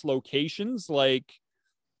various locations. Like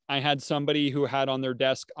I had somebody who had on their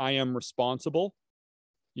desk, I am responsible,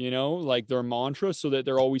 like their mantra, so that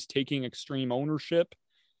they're always taking extreme ownership.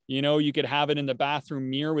 You could have it in the bathroom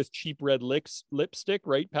mirror with cheap red lipstick,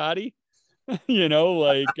 right, Patty? You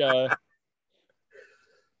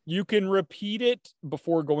can repeat it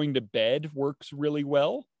before going to bed, works really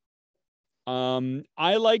well.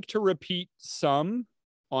 I like to repeat some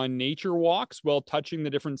on nature walks while touching the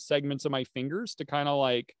different segments of my fingers to kind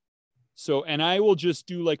of and I will just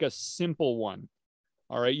do like a simple one.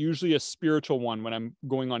 All right. Usually a spiritual one when I'm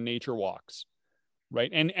going on nature walks.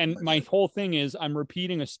 Right. And my whole thing is I'm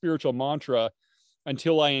repeating a spiritual mantra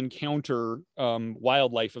until I encounter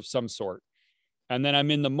wildlife of some sort. And then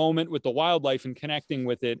I'm in the moment with the wildlife and connecting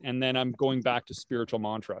with it. And then I'm going back to spiritual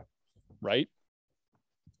mantra. Right.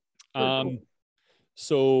 Cool.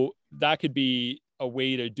 So that could be a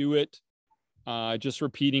way to do it. Just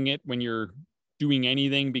repeating it when you're doing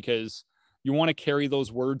anything, because you want to carry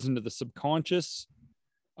those words into the subconscious,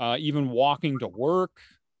 even walking to work.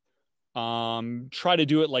 Try to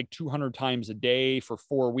do it like 200 times a day for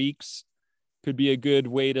 4 weeks. Could be a good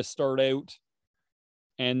way to start out.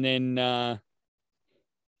 And then,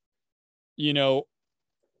 you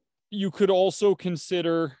could also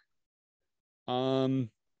consider, what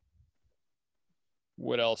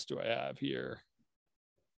else do I have here?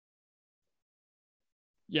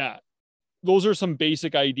 Yeah, those are some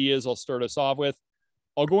basic ideas I'll start us off with.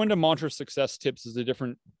 I'll go into mantra success tips as a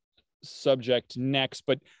different subject next,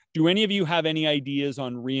 but do any of you have any ideas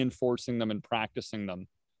on reinforcing them and practicing them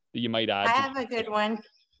that you might add? I have a good one.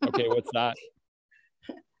 Okay, what's that?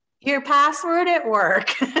 Your password at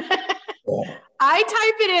work. I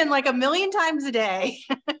type it in like 1 million times a day.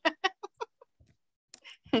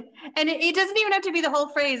 And it doesn't even have to be the whole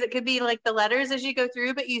phrase. It could be like the letters as you go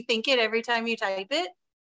through, but you think it every time you type it.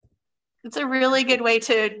 It's a really good way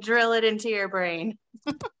to drill it into your brain.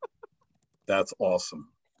 That's awesome.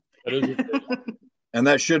 That is and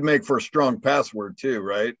that should make for a strong password too,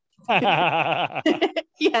 right?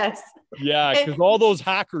 Yes. Yeah, because all those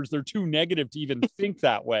hackers, they're too negative to even think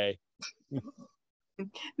that way. And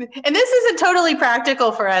this isn't totally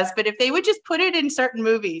practical for us, but if they would just put it in certain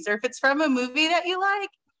movies, or if it's from a movie that you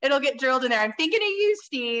like, it'll get drilled in there. I'm thinking of you,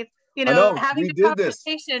 Steve, having a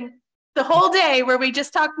conversation the whole day where we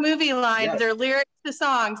just talk movie lines or lyrics to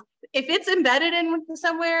songs. If it's embedded in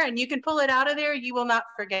somewhere and you can pull it out of there, you will not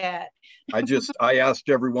forget. I asked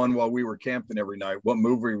everyone while we were camping every night, what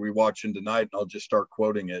movie are we watching tonight? And I'll just start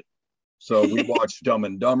quoting it. So we watched Dumb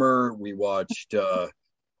and Dumber. We watched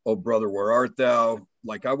Oh, brother, where art thou?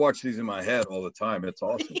 Like, I watch these in my head all the time. It's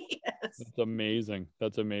awesome. Yes. That's amazing.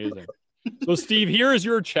 That's amazing. So, Steve, here is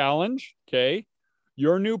your challenge. Okay.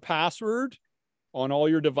 Your new password on all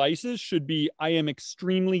your devices should be I am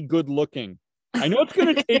extremely good looking. I know it's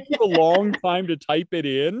going to take you a long time to type it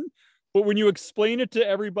in, but when you explain it to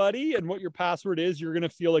everybody and what your password is, you're going to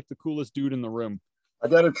feel like the coolest dude in the room. I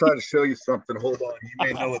got to try to show you something. Hold on. You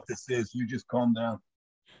may know what this is. You just calm down.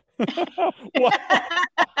 Wow.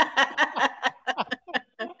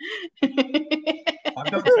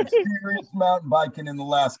 I've done some serious mountain biking in the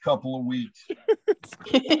last couple of weeks.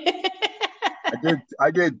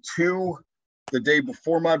 I did two the day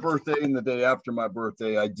before my birthday and the day after my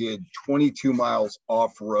birthday. I did 22 miles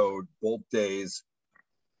off road both days.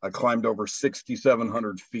 I climbed over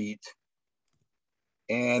 6,700 feet.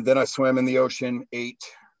 And then I swam in the ocean, ate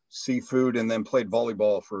seafood, and then played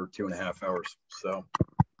volleyball for 2.5 hours. So,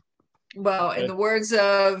 Well, in the words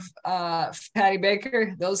of Patty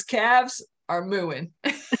Baker, those calves are mooing.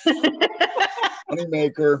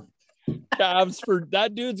 Moneymaker. Calves for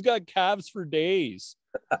that dude's got calves for days.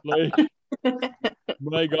 Like,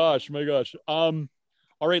 my gosh. All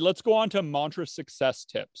right, let's go on to mantra success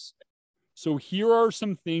tips. So here are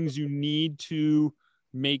some things you need to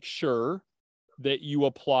make sure that you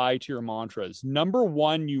apply to your mantras. Number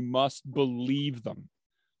one, you must believe them.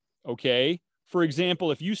 Okay. For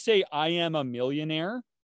example, if you say, I am a millionaire,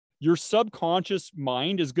 your subconscious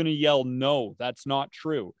mind is going to yell, no, that's not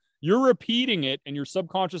true. You're repeating it and your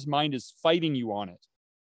subconscious mind is fighting you on it.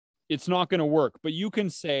 It's not going to work. But you can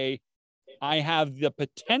say, I have the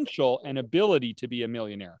potential and ability to be a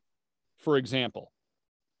millionaire, for example.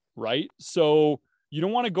 Right? So you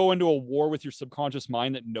don't want to go into a war with your subconscious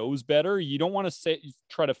mind that knows better. You don't want to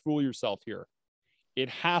try to fool yourself here. It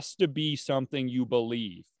has to be something you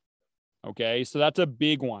believe. Okay, so that's a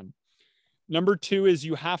big one. Number two is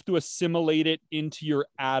you have to assimilate it into your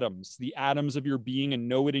atoms, the atoms of your being, and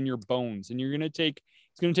know it in your bones. And it's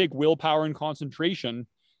going to take willpower and concentration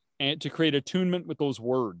and to create attunement with those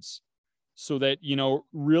words so that,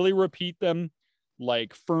 really repeat them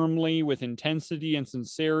like firmly with intensity and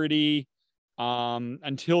sincerity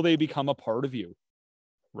until they become a part of you,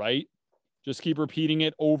 right? Just keep repeating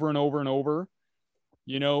it over and over and over.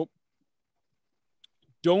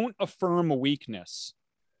 Don't affirm a weakness.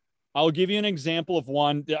 I'll give you an example of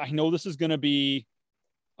one. I know this is going to be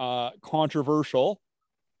controversial,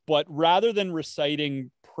 but rather than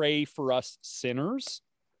reciting pray for us sinners,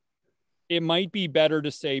 it might be better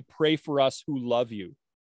to say pray for us who love you.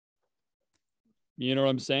 You know what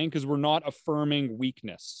I'm saying? Because we're not affirming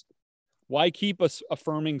weakness. Why keep us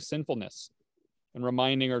affirming sinfulness and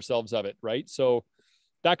reminding ourselves of it, right? So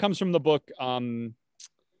that comes from the book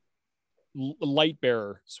Light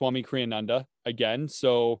Bearer, Swami Kriyananda, again.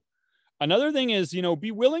 So another thing is,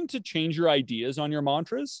 be willing to change your ideas on your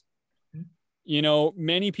mantras.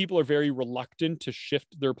 Many people are very reluctant to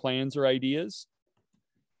shift their plans or ideas.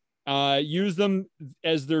 Use them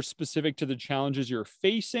as they're specific to the challenges you're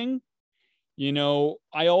facing.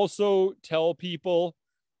 I also tell people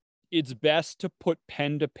it's best to put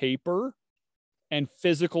pen to paper and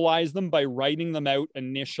physicalize them by writing them out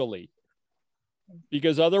initially.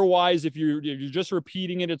 Because otherwise, if you're just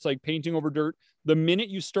repeating it, it's like painting over dirt. The minute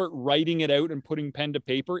you start writing it out and putting pen to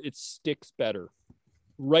paper, it sticks better.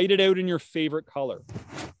 Write it out in your favorite color,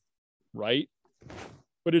 right?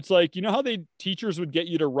 But it's like, how teachers would get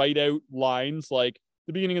you to write out lines like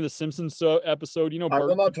the beginning of the Simpsons episode, I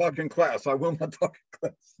will not talk in class. I will not talk in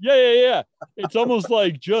class. Yeah. It's almost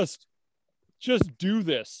like just do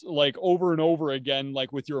this like over and over again,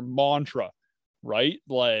 like with your mantra, right?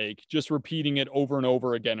 Like just repeating it over and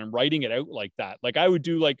over again and writing it out like that. Like I would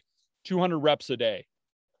do like 200 reps a day.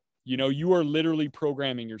 You are literally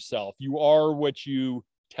programming yourself. You are what you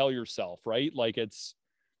tell yourself, right? Like it's,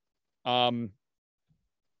 I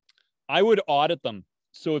would audit them.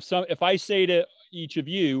 So if I say to each of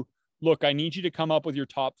you, look, I need you to come up with your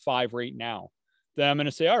top 5 right now, then I'm going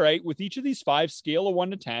to say, all right, with each of these 5, scale of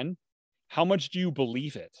 1 to 10, how much do you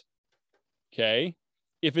believe it? Okay.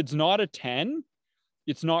 If it's not a 10,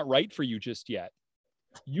 it's not right for you just yet.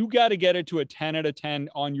 You got to get it to a 10 out of 10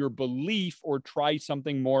 on your belief or try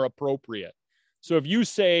something more appropriate. So if you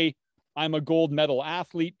say, I'm a gold medal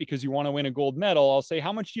athlete because you want to win a gold medal, I'll say,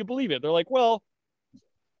 how much do you believe it? They're like, well,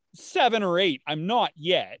 7 or 8. I'm not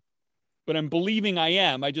yet, but I'm believing I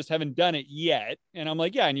am. I just haven't done it yet. And I'm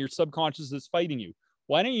like, yeah, and your subconscious is fighting you.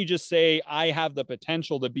 Why don't you just say, I have the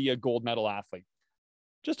potential to be a gold medal athlete?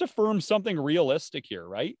 Just affirm something realistic here,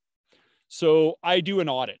 right? So I do an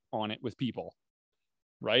audit on it with people,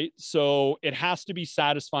 right? So it has to be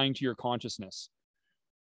satisfying to your consciousness.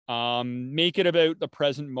 Make it about the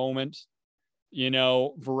present moment.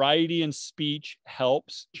 Variety in speech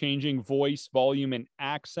helps, changing voice, volume, and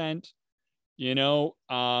accent.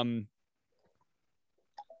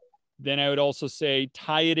 Then I would also say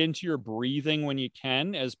tie it into your breathing when you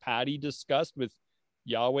can, as Patty discussed with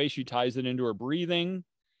Yahweh. She ties it into her breathing.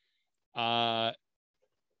 And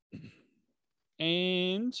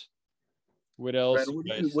what else?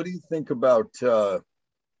 Brad, what do you think about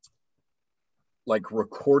like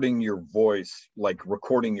recording your voice, like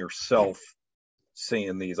recording yourself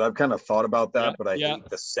saying these? I've kind of thought about that, but I hate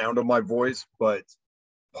the sound of my voice. But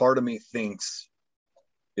part of me thinks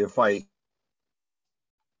if I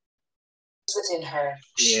within her,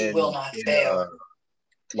 she will not fail.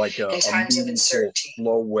 Like in times of uncertainty,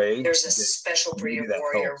 slow way, there's a special breed of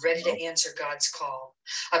warrior ready to answer God's call.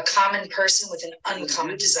 A common person with an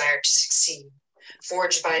uncommon desire to succeed.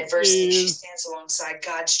 Forged by adversity, she stands alongside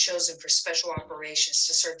God's chosen for special operations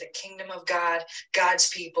to serve the kingdom of God, God's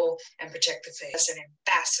people, and protect the faith. As an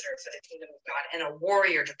ambassador for the kingdom of God and a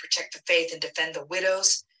warrior to protect the faith and defend the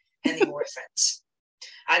widows and the orphans.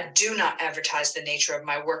 I do not advertise the nature of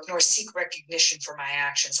my work nor seek recognition for my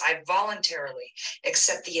actions. I voluntarily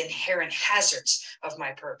accept the inherent hazards of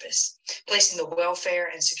my purpose, placing the welfare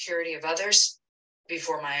and security of others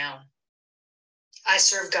before my own. I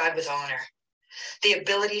serve God with honor. The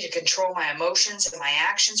ability to control my emotions and my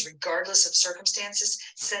actions, regardless of circumstances,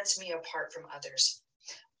 sets me apart from others.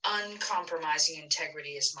 Uncompromising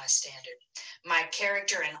integrity is my standard. My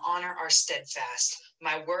character and honor are steadfast.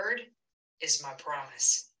 My word is my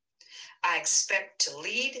promise. I expect to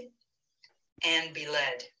lead and be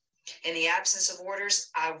led. In the absence of orders,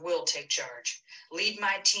 I will take charge. Lead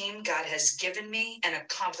my team God has given me and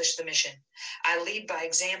accomplish the mission. I lead by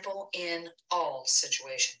example in all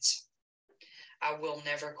situations. I will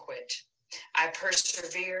never quit. I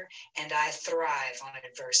persevere and I thrive on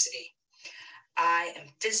adversity. I am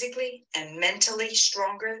physically and mentally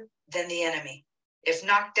stronger than the enemy. If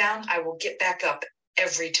knocked down, I will get back up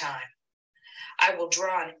every time. I will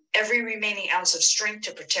draw on every remaining ounce of strength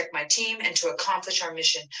to protect my team and to accomplish our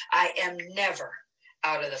mission. I am never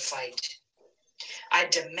out of the fight. I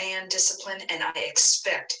demand discipline and I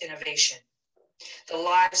expect innovation. The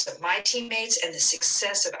lives of my teammates and the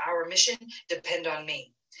success of our mission depend on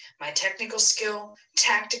me. My technical skill,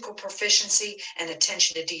 tactical proficiency, and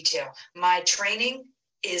attention to detail. My training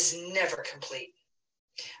is never complete.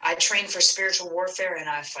 I train for spiritual warfare and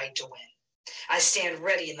I fight to win. I stand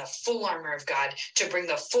ready in the full armor of God to bring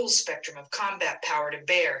the full spectrum of combat power to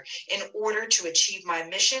bear in order to achieve my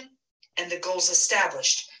mission and the goals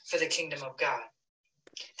established for the kingdom of God.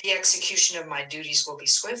 The execution of my duties will be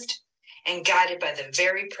swift and guided by the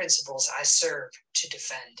very principles I serve to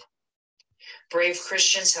defend. Brave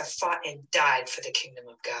Christians have fought and died for the kingdom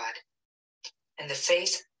of God, and the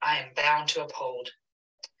faith I am bound to uphold.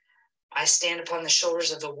 I stand upon the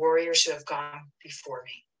shoulders of the warriors who have gone before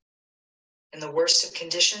me. In the worst of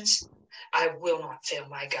conditions, I will not fail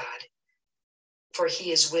my God, for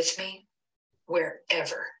he is with me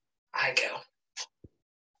wherever I go.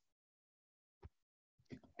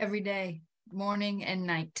 Every day, morning and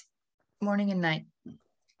night. Morning and night.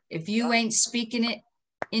 If you ain't speaking it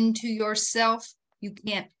into yourself, you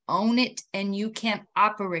can't own it and you can't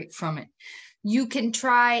operate from it. You can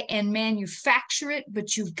try and manufacture it,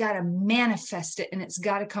 but you've got to manifest it, and it's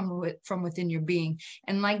got to come from within your being.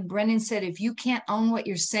 And like Brendan said, if you can't own what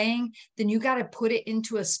you're saying, then you got to put it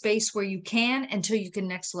into a space where you can until you can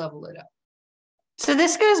next level it up. So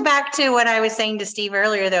this goes back to what I was saying to Steve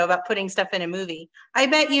earlier, though, about putting stuff in a movie. I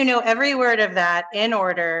bet you know every word of that in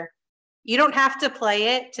order. You don't have to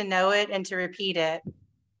play it to know it and to repeat it.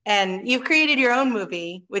 And you've created your own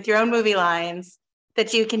movie with your own movie lines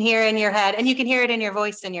that you can hear in your head, and you can hear it in your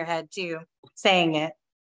voice in your head too, saying it.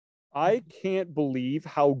 I can't believe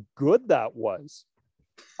how good that was.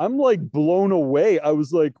 I'm like blown away. I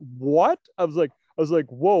was like, what? I was like,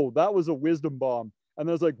 whoa, that was a wisdom bomb. And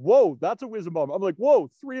then I was like, whoa, that's a wisdom bomb. I'm like, whoa,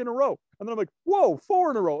 3 in a row. And then I'm like, whoa,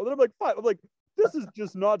 4 in a row. And then I'm like, 5. I'm like, this is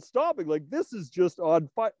just not stopping. Like, this is just on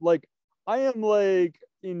fire. Like, I am like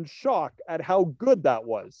in shock at how good that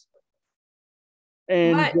was.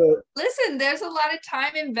 And listen, there's a lot of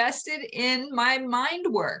time invested in my mind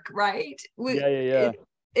work, right?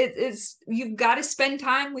 It's you've got to spend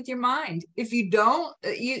time with your mind. If you don't,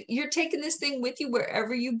 you're taking this thing with you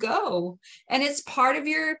wherever you go, and it's part of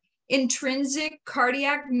your intrinsic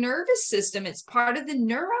cardiac nervous system. It's part of the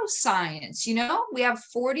neuroscience. You know, we have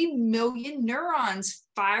 40 million neurons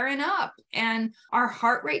firing up, and our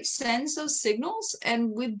heart rate sends those signals,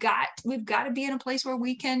 and we've got to be in a place where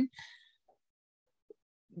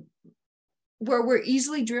we're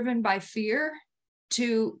easily driven by fear,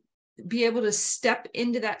 to be able to step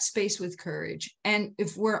into that space with courage. And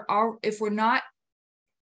if we're not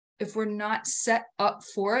set up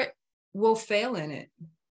for it, we'll fail in it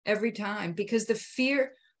every time, because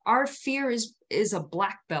our fear is a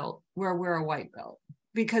black belt where we're a white belt,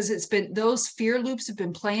 because those fear loops have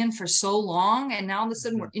been playing for so long, and now all of a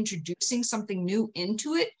sudden we're introducing something new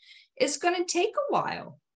into it. It's going to take a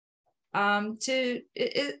while I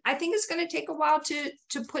think it's going to take a while to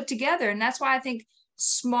put together. And that's why I think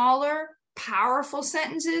smaller, powerful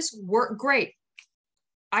sentences work great.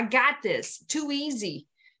 I got this, too easy.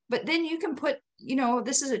 But then you can put,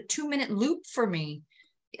 this is a 2-minute loop for me.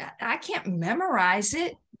 I can't memorize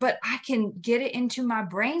it, but I can get it into my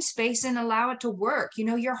brain space and allow it to work.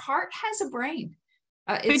 Your heart has a brain.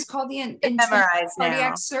 It's called the internal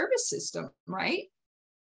cardiac service system, right?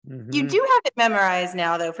 Mm-hmm. You do have it memorized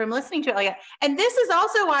now, though, from listening to it. Like, and this is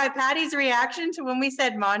also why Patty's reaction to when we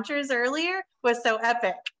said mantras earlier was so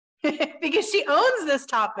epic, because she owns this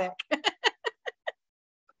topic.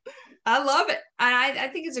 I love it. I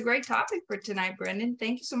think it's a great topic for tonight, Brendan.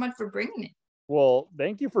 Thank you so much for bringing it. Well,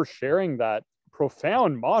 thank you for sharing that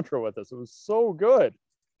profound mantra with us. It was so good.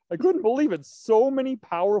 I couldn't believe it. So many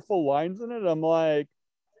powerful lines in it. I'm like,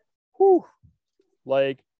 whew.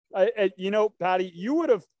 Like, Patty, you would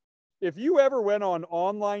have, if you ever went on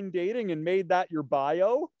online dating and made that your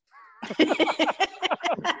bio,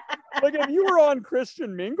 like if you were on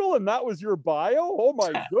Christian Mingle and that was your bio, oh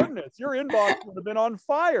my goodness, your inbox would have been on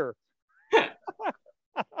fire. But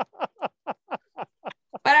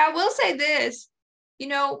I will say this,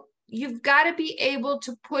 you've got to be able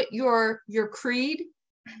to put your creed,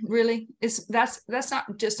 really, that's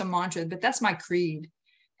not just a mantra, but that's my creed.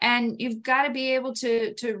 And you've got to be able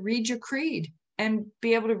to read your creed and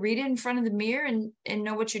be able to read it in front of the mirror and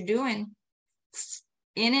know what you're doing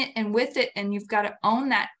in it and with it. And you've got to own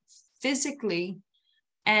that physically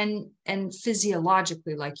and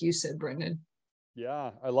physiologically, like you said, Brendan.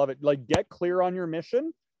 Yeah, I love it. Like, get clear on your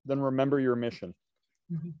mission, then remember your mission.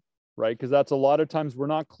 Mm-hmm. Right? Because that's a lot of times we're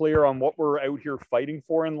not clear on what we're out here fighting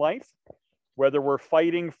for in life, whether we're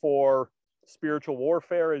fighting for spiritual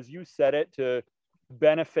warfare, as you said it, to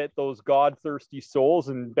benefit those God-thirsty souls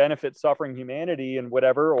and benefit suffering humanity and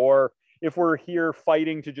whatever, or if we're here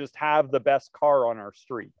fighting to just have the best car on our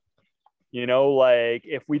street. Like,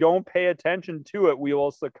 if we don't pay attention to it, we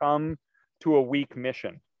will succumb to a weak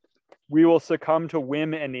mission. We will succumb to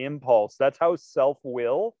whim and impulse. That's how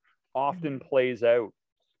self-will often plays out,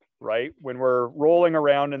 right? When we're rolling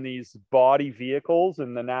around in these body vehicles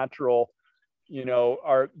and the natural,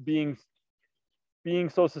 are being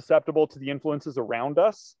so susceptible to the influences around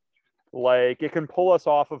us, like it can pull us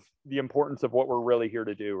off of the importance of what we're really here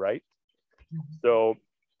to do, right? So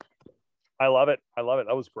I love it. That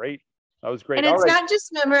was great. And it's not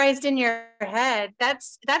just memorized in your head.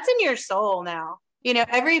 That's in your soul now.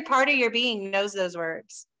 Every part of your being knows those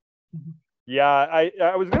words. Yeah,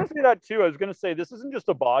 I was going to say that too. I was going to say this isn't just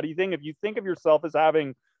a body thing. If you think of yourself as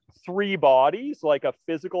having 3 bodies, like a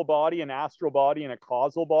physical body, an astral body, and a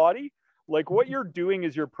causal body, like what you're doing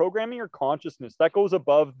is you're programming your consciousness that goes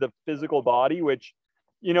above the physical body, which,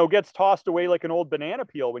 gets tossed away like an old banana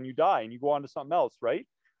peel when you die and you go on to something else, right?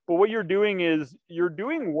 But what you're doing is you're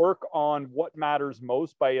doing work on what matters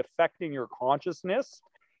most by affecting your consciousness,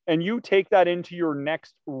 and you take that into your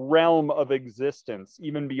next realm of existence,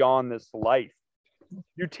 even beyond this life.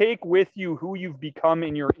 You take with you who you've become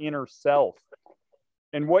in your inner self.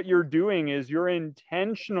 And what you're doing is you're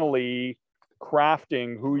intentionally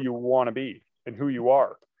crafting who you want to be and who you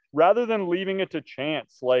are, rather than leaving it to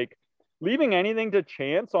chance. Like, leaving anything to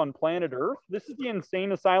chance on planet Earth, this is the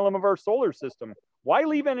insane asylum of our solar system. Why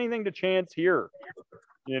leave anything to chance here?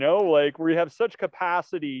 Like, we have such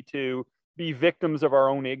capacity to be victims of our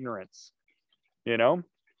own ignorance, All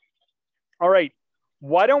right.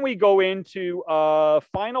 Why don't we go into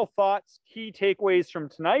final thoughts, key takeaways from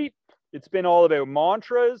tonight? It's been all about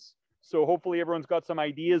mantras. So hopefully everyone's got some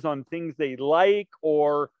ideas on things they like,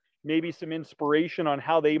 or maybe some inspiration on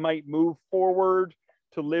how they might move forward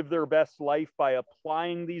to live their best life by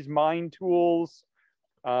applying these mind tools.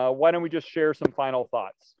 Why don't we just share some final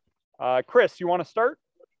thoughts? Chris, you want to start?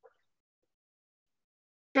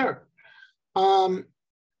 Sure.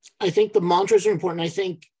 I think the mantras are important. I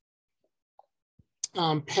think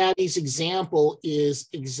Patty's example is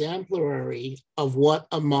exemplary of what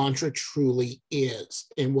a mantra truly is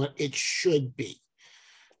and what it should be.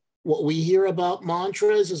 What we hear about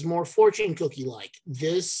mantras is more fortune cookie like.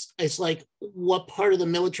 This, it's like, what part of the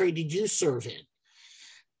military did you serve in?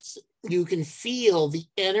 You can feel the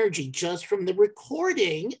energy just from the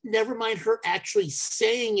recording, never mind her actually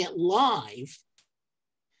saying it live.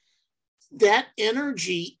 that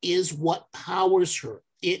energy is what powers her.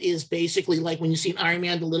 It is basically like when you see an Iron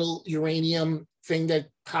Man, the little uranium thing that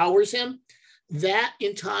powers him, that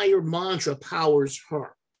entire mantra powers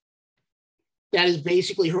her. That is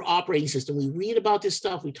basically her operating system. We read about this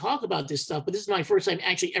stuff, we talk about this stuff, but this is my first time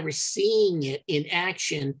actually ever seeing it in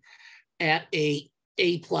action at a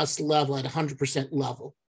A+ level, at 100%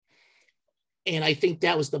 level. And I think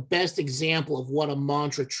that was the best example of what a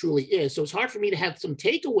mantra truly is. So it's hard for me to have some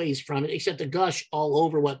takeaways from it, except to gush all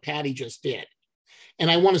over what Patty just did. And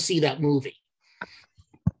I want to see that movie.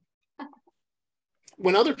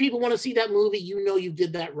 When other people want to see that movie, you know you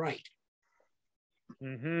did that right.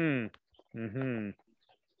 Yeah,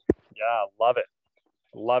 love it.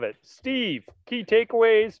 Love it. Steve, key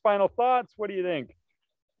takeaways, final thoughts. What do you think?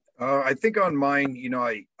 I think on mine, you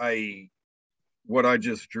know, what I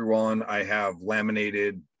just drew on, I have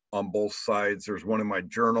laminated on both sides. There's one in my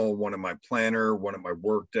journal, one in my planner, one at my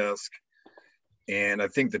work desk. And I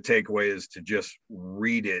think the takeaway is to just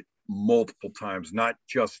read it multiple times, not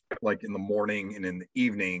just like in the morning and in the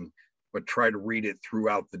evening, but try to read it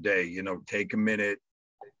throughout the day. You know, take a minute,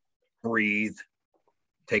 breathe,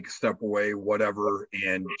 take a step away, whatever,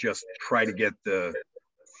 and just try to get the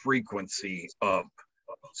frequency up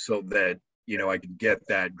so that, you know, I can get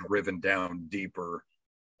that driven down deeper,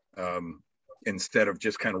 instead of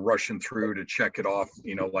just kind of rushing through to check it off,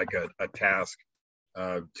 you know, like a task,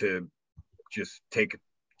 to just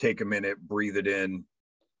take a minute, breathe it in,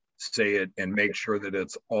 say it, and make sure that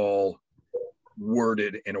it's all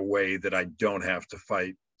worded in a way that I don't have to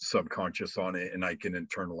fight subconscious on it and I can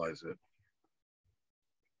internalize it.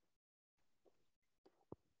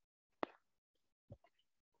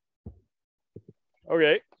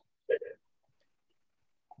 Okay.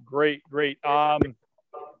 Great.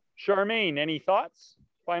 Charmaine, any thoughts?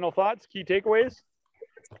 Final thoughts, key takeaways?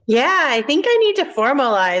 Yeah, I think I need to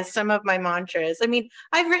formalize some of my mantras. I mean,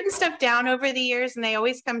 I've written stuff down over the years and they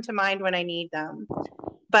always come to mind when I need them.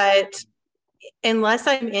 But unless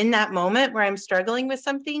I'm in that moment where I'm struggling with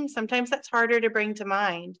something, sometimes that's harder to bring to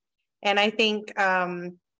mind. And I think,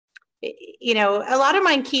 you know, a lot of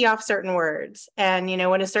mine key off certain words. And, you know,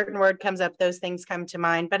 when a certain word comes up, those things come to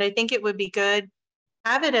mind. But I think it would be good to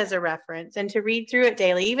have it as a reference and to read through it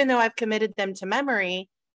daily, even though I've committed them to memory.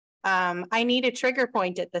 I need a trigger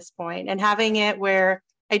point at this point, and having it where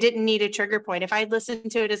I didn't need a trigger point. If I'd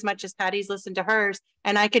listened to it as much as Patty's listened to hers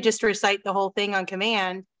and I could just recite the whole thing on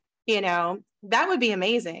command, you know, that would be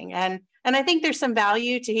amazing. And I think there's some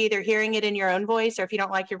value to either hearing it in your own voice, or if you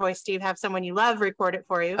don't like your voice, Steve, have someone you love record it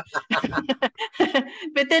for you.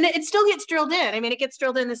 But then it still gets drilled in. I mean, it gets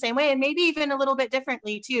drilled in the same way, and maybe even a little bit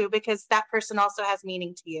differently too, because that person also has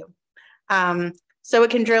meaning to you. So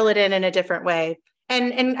it can drill it in a different way.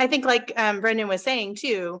 And I think, like Brendan was saying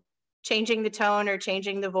too, changing the tone or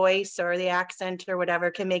changing the voice or the accent or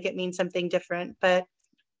whatever can make it mean something different. But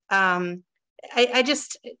I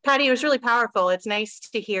just, Patty, it was really powerful. It's nice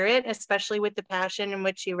to hear it, especially with the passion in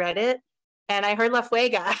which you read it. And I heard La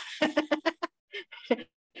Fuega.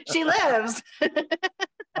 She lives.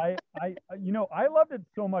 You know, I loved it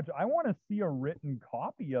so much. I want to see a written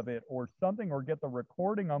copy of it or something, or get the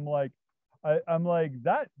recording. I'm like,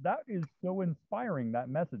 that is so inspiring, that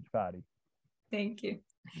message, Patty. Thank you.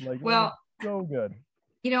 Like, well, so good.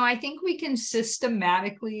 You know, I think we can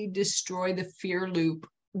systematically destroy the fear loop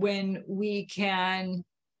when we can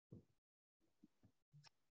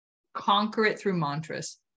conquer it through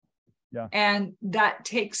mantras. Yeah. And that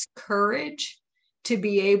takes courage to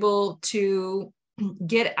be able to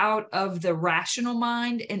get out of the rational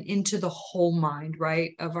mind and into the whole mind,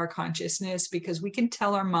 right, of our consciousness, because we can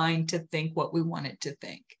tell our mind to think what we want it to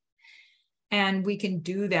think. And we can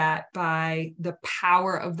do that by the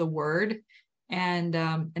power of the word. And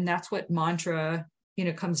that's what mantra, you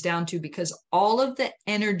know, comes down to, because all of the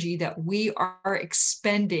energy that we are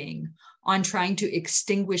expending on trying to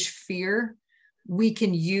extinguish fear, we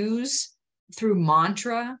can use through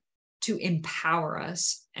mantra to empower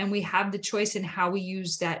us. And we have the choice in how we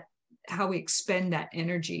use that, how we expend that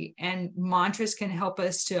energy. And mantras can help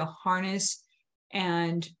us to harness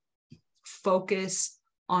and focus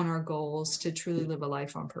on our goals to truly live a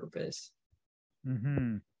life on purpose.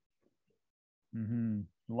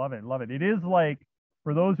 Love it. It is like,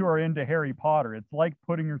 for those who are into Harry Potter, it's like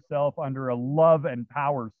putting yourself under a love and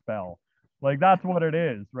power spell. Like, that's what it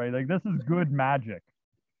is, right? Like, this is good magic.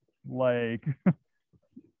 Like,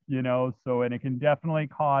 you know, so, and it can definitely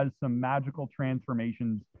cause some magical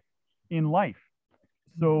transformations in life.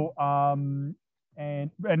 So,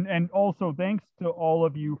 and also thanks to all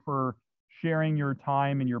of you for sharing your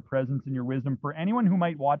time and your presence and your wisdom. For anyone who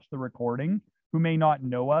might watch the recording, who may not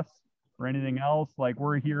know us or anything else, like,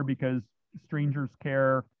 we're here because strangers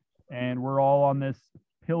care, and we're all on this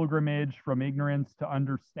pilgrimage from ignorance to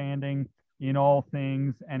understanding in all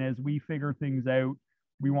things. And as we figure things out,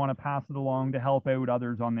 we want to pass it along to help out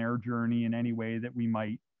others on their journey in any way that we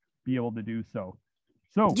might be able to do so.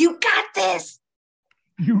 So You got this.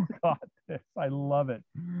 you got this. I love it.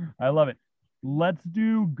 I love it. Let's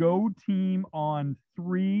do go team on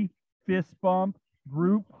 3, fist bump,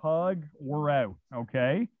 group hug. We're out.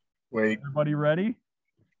 Okay. Wait. Everybody ready?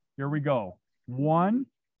 Here we go. 1,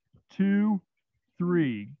 2,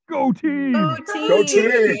 3. Go team. Go team. Go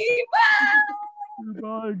team. Group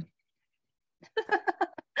hug.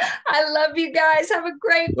 I love you guys. Have a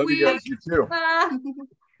great Love week. you guys. You too. Bye.